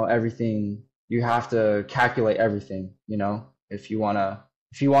up. Everything, you have to calculate everything. If you wanna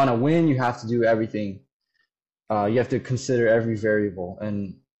win, you have to do everything. You have to consider every variable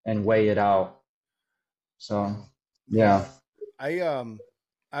and weigh it out. So. Yeah. I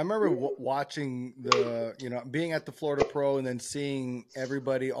remember watching being at the Florida Pro and then seeing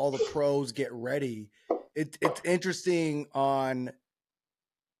everybody, all the pros get ready. It's interesting on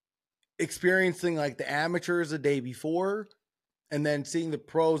experiencing like the amateurs the day before and then seeing the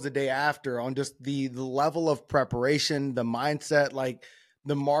pros the day after on just the level of preparation, the mindset, like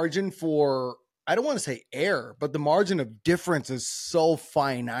the margin for, I don't want to say error, but the margin of difference is so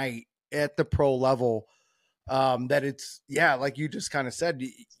finite at the pro level. That it's, like you just kind of said,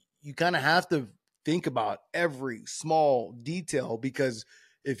 you kind of have to think about every small detail because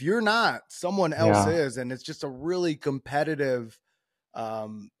if you're not, someone else is, and it's just a really competitive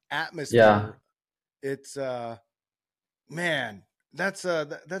atmosphere. Yeah. It's man, that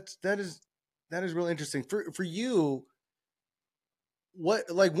is really interesting for you.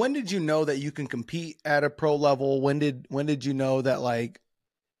 When did you know that you can compete at a pro level? When did you know that like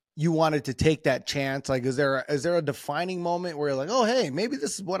you wanted to take that chance? Like, is there a defining moment where you're like, oh, hey, maybe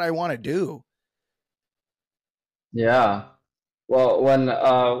this is what I want to do? Yeah. Well, when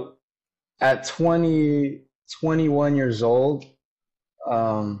at 21 years old,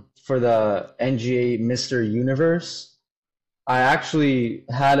 for the NGA Mr. Universe, I actually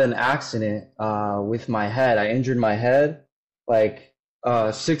had an accident with my head. I injured my head like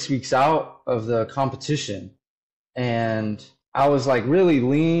 6 weeks out of the competition, and I was like really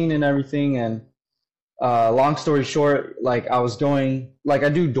lean and everything. And long story short, like I was going, like I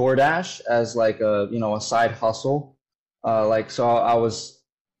do DoorDash as like a side hustle. So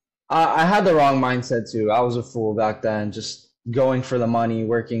I had the wrong mindset too. I was a fool back then, just going for the money,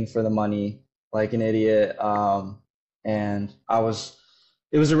 working for the money like an idiot. And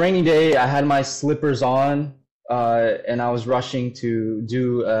it was a rainy day. I had my slippers on, and I was rushing to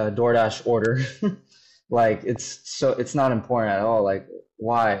do a DoorDash order. Like it's not important at all. Like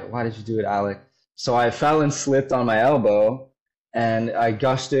why did you do it, Alec? So I fell and slipped on my elbow, and I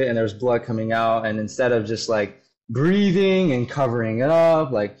gushed it, and there was blood coming out. And instead of just like breathing and covering it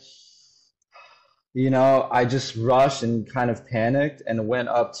up, like I just rushed and kind of panicked and went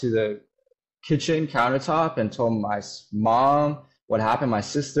up to the kitchen countertop and told my mom what happened, my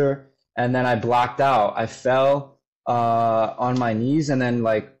sister, and then I blacked out. I fell on my knees, and then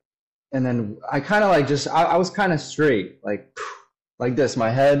I kind of like I was kind of straight, like this. My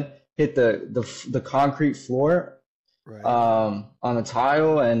head hit the concrete floor, Right. On the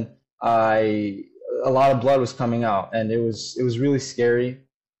tile, and a lot of blood was coming out, and it was really scary.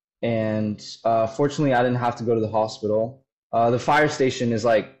 And fortunately, I didn't have to go to the hospital. The fire station is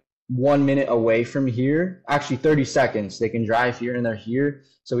like 1 minute away from here. Actually, 30 seconds. They can drive here, and they're here.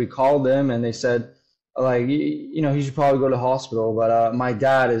 So we called them, and they said, like, he should probably go to the hospital. But my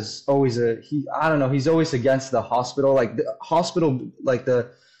dad is always I don't know, he's always against the hospital. Like the hospital, like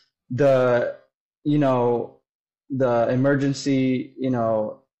the the emergency,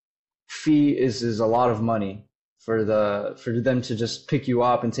 fee is a lot of money for them to just pick you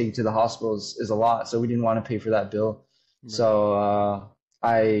up and take you to the hospital is a lot. So we didn't want to pay for that bill. Right. So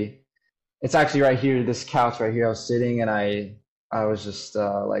it's actually right here, this couch right here. I was sitting, and I was just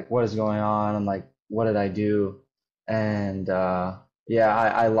like, what is going on? I'm like, what did I do? And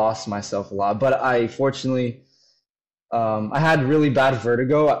I lost myself a lot. But I fortunately, I had really bad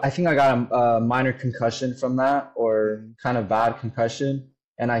vertigo. I think I got a minor concussion from that, or kind of bad concussion,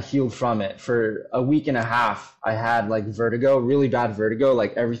 and I healed from it. For a week and a half, I had like vertigo, really bad vertigo,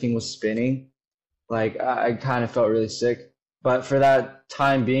 like everything was spinning. Like I kind of felt really sick. But for that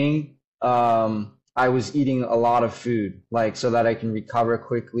time being, I was eating a lot of food, like so that I can recover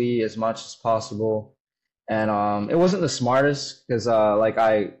quickly as much as possible. And it wasn't the smartest because like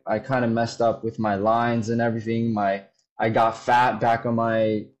I kind of messed up with my lines and everything. I got fat back on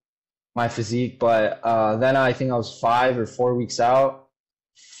my physique, but then I think I was 5 or 4 weeks out,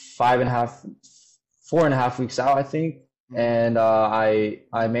 4.5 weeks out, I think, and I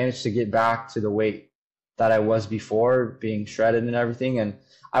managed to get back to the weight that I was before, being shredded and everything. And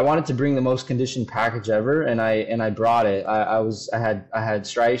I wanted to bring the most conditioned package ever, and I brought it. I had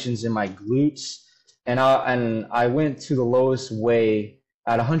striations in my glutes, and I went to the lowest weigh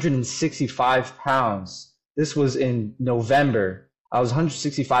at 165 pounds. This was in November. I was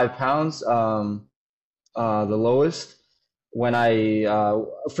 165 pounds, the lowest when I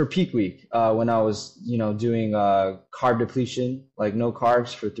for peak week, when I was doing carb depletion, like no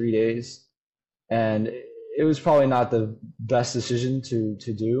carbs for 3 days, and it was probably not the best decision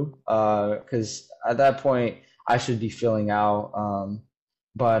to do, because at that point I should be filling out,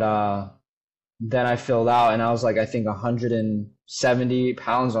 but then I filled out and I was like, I think 170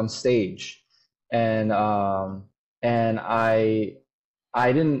 pounds on stage, and I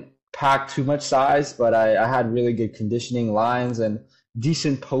didn't pack too much size, but I had really good conditioning lines and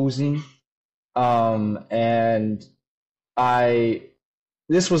decent posing. And I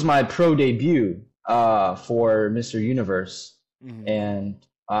this was my pro debut for Mr. Universe, Mhm. and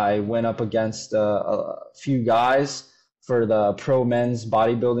I went up against a few guys for the pro men's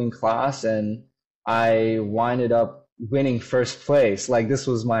bodybuilding class, and I winded up winning first place. Like it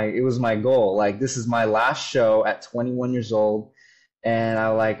was my goal. Like this is my last show at 21 years old, and I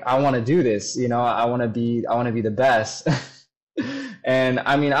want to do this. I want to be the best. And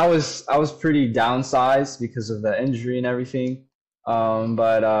I mean, I was pretty downsized because of the injury and everything.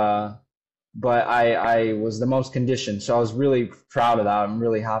 But I was the most conditioned, so I was really proud of that. I'm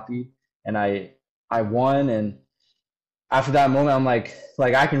really happy, and I won. And after that moment, I'm like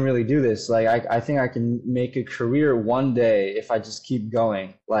I can really do this. Like I think I can make a career one day if I just keep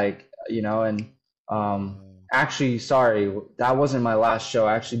going. And actually, sorry, that wasn't my last show.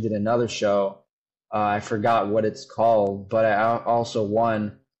 I actually did another show. I forgot what it's called, but I also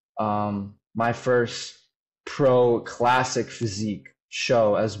won my first pro classic physique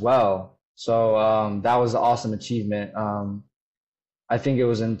show as well. So that was an awesome achievement. I think it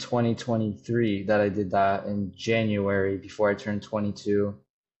was in 2023 that I did that in January before I turned 22.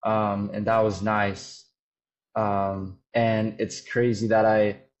 And that was nice. And it's crazy that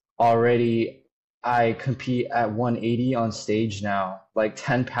I compete at 180 on stage now, like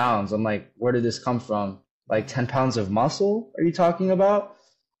 10 pounds. I'm like, where did this come from? Like 10 pounds of muscle? Are you talking about?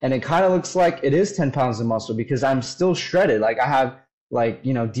 And it kind of looks like it is 10 pounds of muscle because I'm still shredded. Like I have I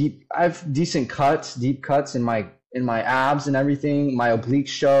have decent cuts, deep cuts in my abs and everything. My obliques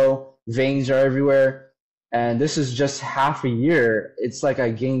show, veins are everywhere. And this is just half a year. It's like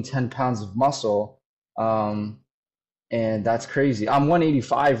I gained 10 pounds of muscle. And that's crazy. I'm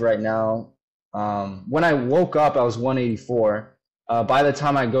 185 right now. When I woke up, I was 184. By the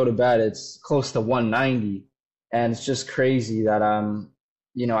time I go to bed, it's close to 190. And it's just crazy that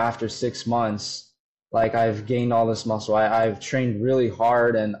after 6 months, like I've gained all this muscle. I've trained really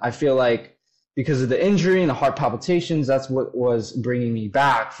hard, and I feel like because of the injury and the heart palpitations, that's what was bringing me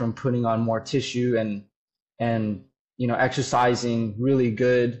back from putting on more tissue and exercising really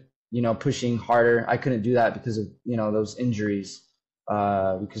good, pushing harder. I couldn't do that because of those injuries,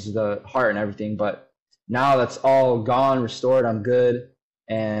 because of the heart and everything. But now that's all gone, restored. I'm good,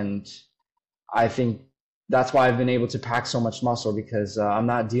 and I think that's why I've been able to pack so much muscle, because I'm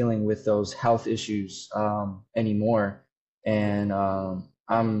not dealing with those health issues anymore, and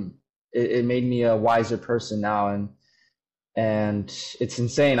it made me a wiser person now, and it's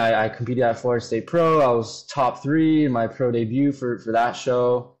insane. I competed at Florida State Pro. I was top 3 in my pro debut for that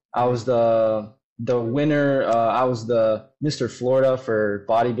show. I was the winner. I was the Mr. Florida for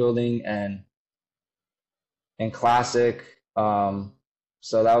bodybuilding and classic.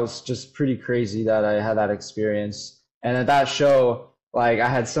 So that was just pretty crazy that I had that experience. And at that show, like I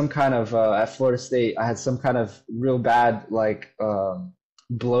had some kind of at Florida State, I had some kind of real bad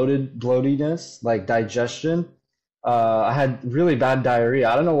bloatedness, like digestion. I had really bad diarrhea.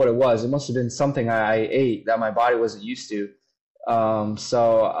 I don't know what it was. It must have been something I ate that my body wasn't used to.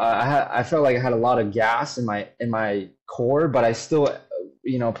 So I felt like I had a lot of gas in my core, but I still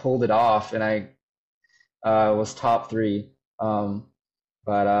pulled it off, and I was top 3.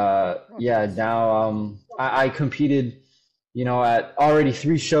 Yeah, now I competed, at already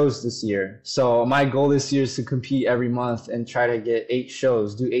 3 shows this year. So my goal this year is to compete every month and try to get 8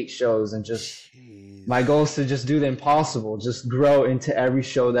 shows, do 8 shows, and just my goal is to just do the impossible, just grow into every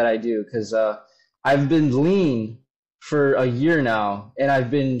show that I do, because I've been lean for a year now, and I've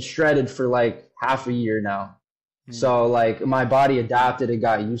been shredded for like half a year now. So like my body adapted, it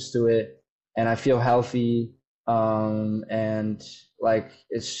got used to it, and I feel healthy. And like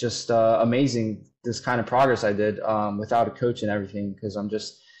it's just amazing this kind of progress I did without a coach and everything, because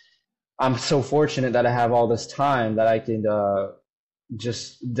I'm so fortunate that I have all this time that I can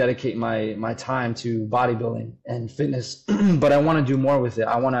just dedicate my time to bodybuilding and fitness, but I want to do more with it.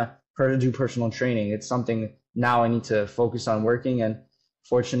 I want to do personal training. It's something now I need to focus on working. And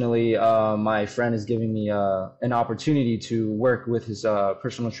fortunately, my friend is giving me an opportunity to work with his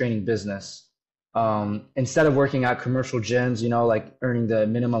personal training business. Instead of working at commercial gyms, like earning the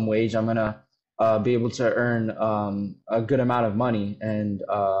minimum wage, I'm gonna be able to earn a good amount of money, and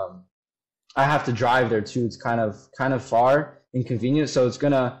I have to drive there too. It's kind of far, inconvenient, so it's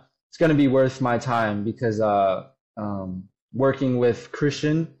gonna be worth my time because working with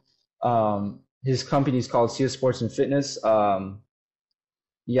Christian, his company is called CS Sports and Fitness.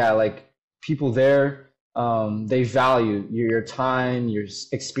 Yeah, like people there, they value your time, your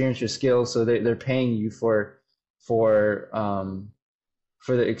experience, your skills, so they're paying you for for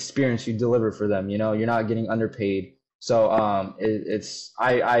the experience you deliver for them. You're not getting underpaid. So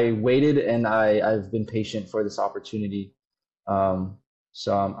I waited, and I've been patient for this opportunity.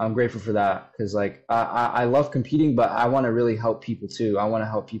 So I'm grateful for that, because like I love competing, but I want to really help people too. I want to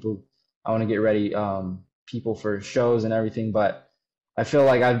help people. I want to get ready people for shows and everything, but I feel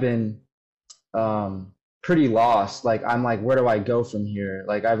like I've been pretty lost. Like I'm like, where do I go from here?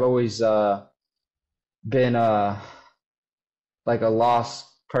 Like I've always been like a lost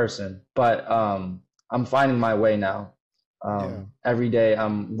person, but I'm finding my way now. Yeah. Every day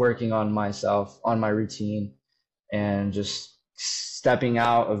I'm working on myself, on my routine, and just stepping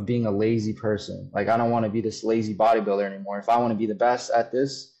out of being a lazy person. Like I don't want to be this lazy bodybuilder anymore. If I want to be the best at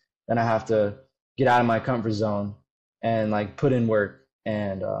this, then I have to get out of my comfort zone and like put in work.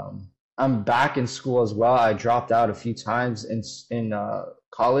 And I'm back in school as well. I dropped out a few times in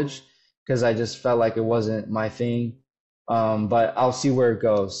college because I just felt like it wasn't my thing. But I'll see where it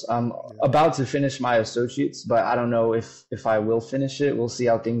goes. I'm Yeah. about to finish my associates, but I don't know if I will finish it. We'll see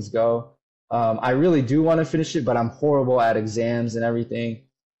how things go. I really do want to finish it, but I'm horrible at exams and everything.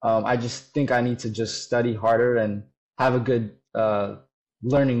 I just think I need to just study harder and have a good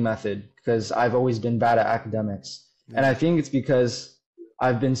learning method, because I've always been bad at academics. And Yeah. I think it's because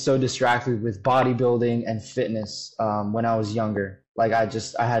I've been so distracted with bodybuilding and fitness when I was younger. Like I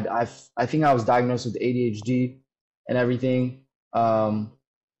think I was diagnosed with ADHD and everything.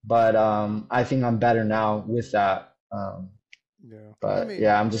 But I think I'm better now with that. Yeah. I But mean,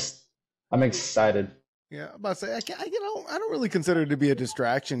 yeah, I'm excited. yeah, I'm about to say I don't really consider it to be a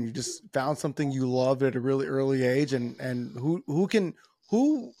distraction. You just found something you loved at a really early age, and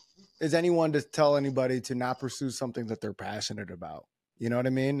who is anyone to tell anybody to not pursue something that they're passionate about? You know what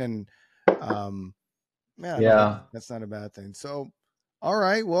I mean? And um, yeah, no, Yeah. that's not a bad thing. So, all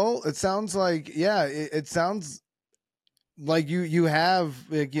right, well, it sounds like yeah, it sounds like you have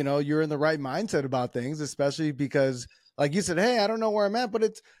like, you're in the right mindset about things, especially because like you said, hey, I don't know where I'm at, but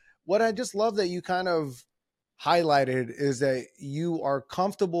it's what I just love that you kind of highlighted is that you are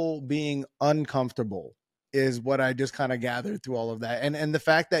comfortable being uncomfortable is what I just kind of gathered through all of that. And the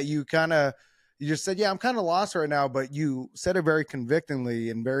fact that you just said, yeah, I'm kind of lost right now, but you said it very convictingly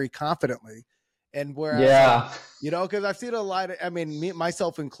and very confidently. And whereas like, Yeah. because I've seen a lot of, I mean, me,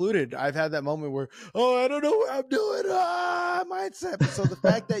 myself included, I've had that moment where, oh, I don't know what I'm doing, mindset. But so the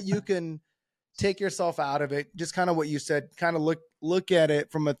fact that you can take yourself out of it, just kind of what you said, kind of look at it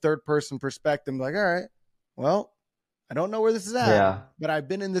from a third person perspective, like, all right, well, I don't know where this is at, Yeah. but I've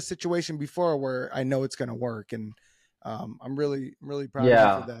been in this situation before where I know it's going to work, and I'm really proud of you for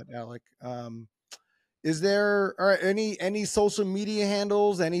Yeah. that, Alec. Is there any social media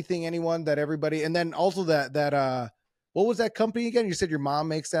handles, anything, anyone that everybody, and then also that what was that company again? You said your mom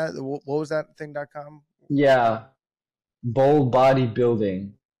makes that. What was that thing.com? Yeah. Bold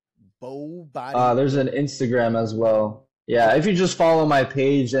bodybuilding. Bow body There's an building. Instagram as well. Yeah, Okay. if you just follow my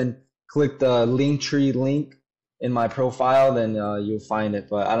page and click the Linktree link in my profile, then you'll find it.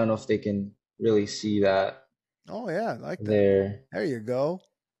 But I don't know if they can really see that Oh yeah, I like that. there. There you go.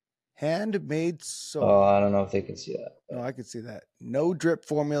 Handmade Oh, soap. I don't know if they can see that. No, I could see that. No drip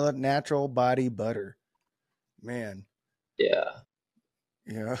formula, natural body butter. Man, Yeah.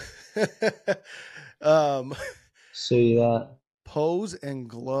 yeah. um, See that? pose and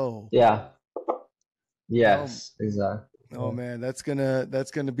glow. Yeah. Oh, Yes, exactly. oh man, that's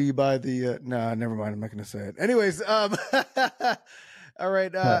gonna be by the. Nah, never mind. I'm not gonna say it. Anyways, all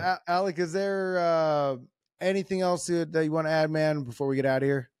right, Alec, is there anything else that you want to add, man, before we get out of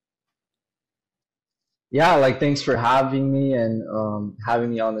here? Yeah, like thanks for having me and having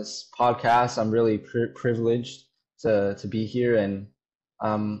me on this podcast. I'm really privileged to be here, and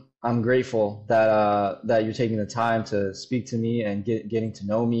I'm grateful that you're taking the time to speak to me and getting to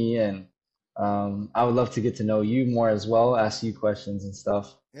know me. And I would love to get to know you more as well, ask you questions and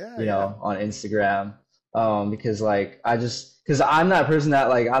stuff, Yeah, yeah. on Instagram. Because like because I'm that person that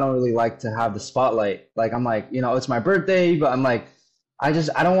like I don't really like to have the spotlight. Like I'm like, it's my birthday, but I'm like, I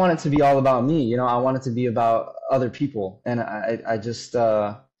don't want it to be all about me. I want it to be about other people. And I just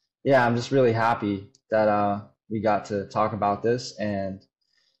yeah, I'm just really happy that we got to talk about this, and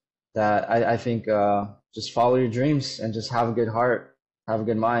that I think just follow your dreams and just have a good heart, have a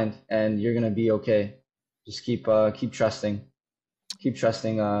good mind, and you're gonna be okay. Just keep trusting,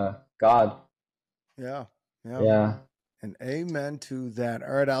 God. Yeah. Yeah. Yeah. And amen to that.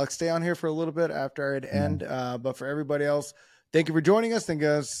 All right, Alex, stay on here for a little bit after I'd end. But for everybody else, thank you for joining us. Thank you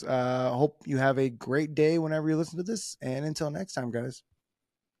guys. Hope you have a great day whenever you listen to this. And until next time, guys,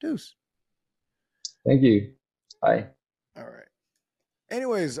 deuce. Thank you. Bye. All right.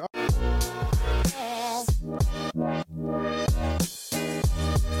 Anyways.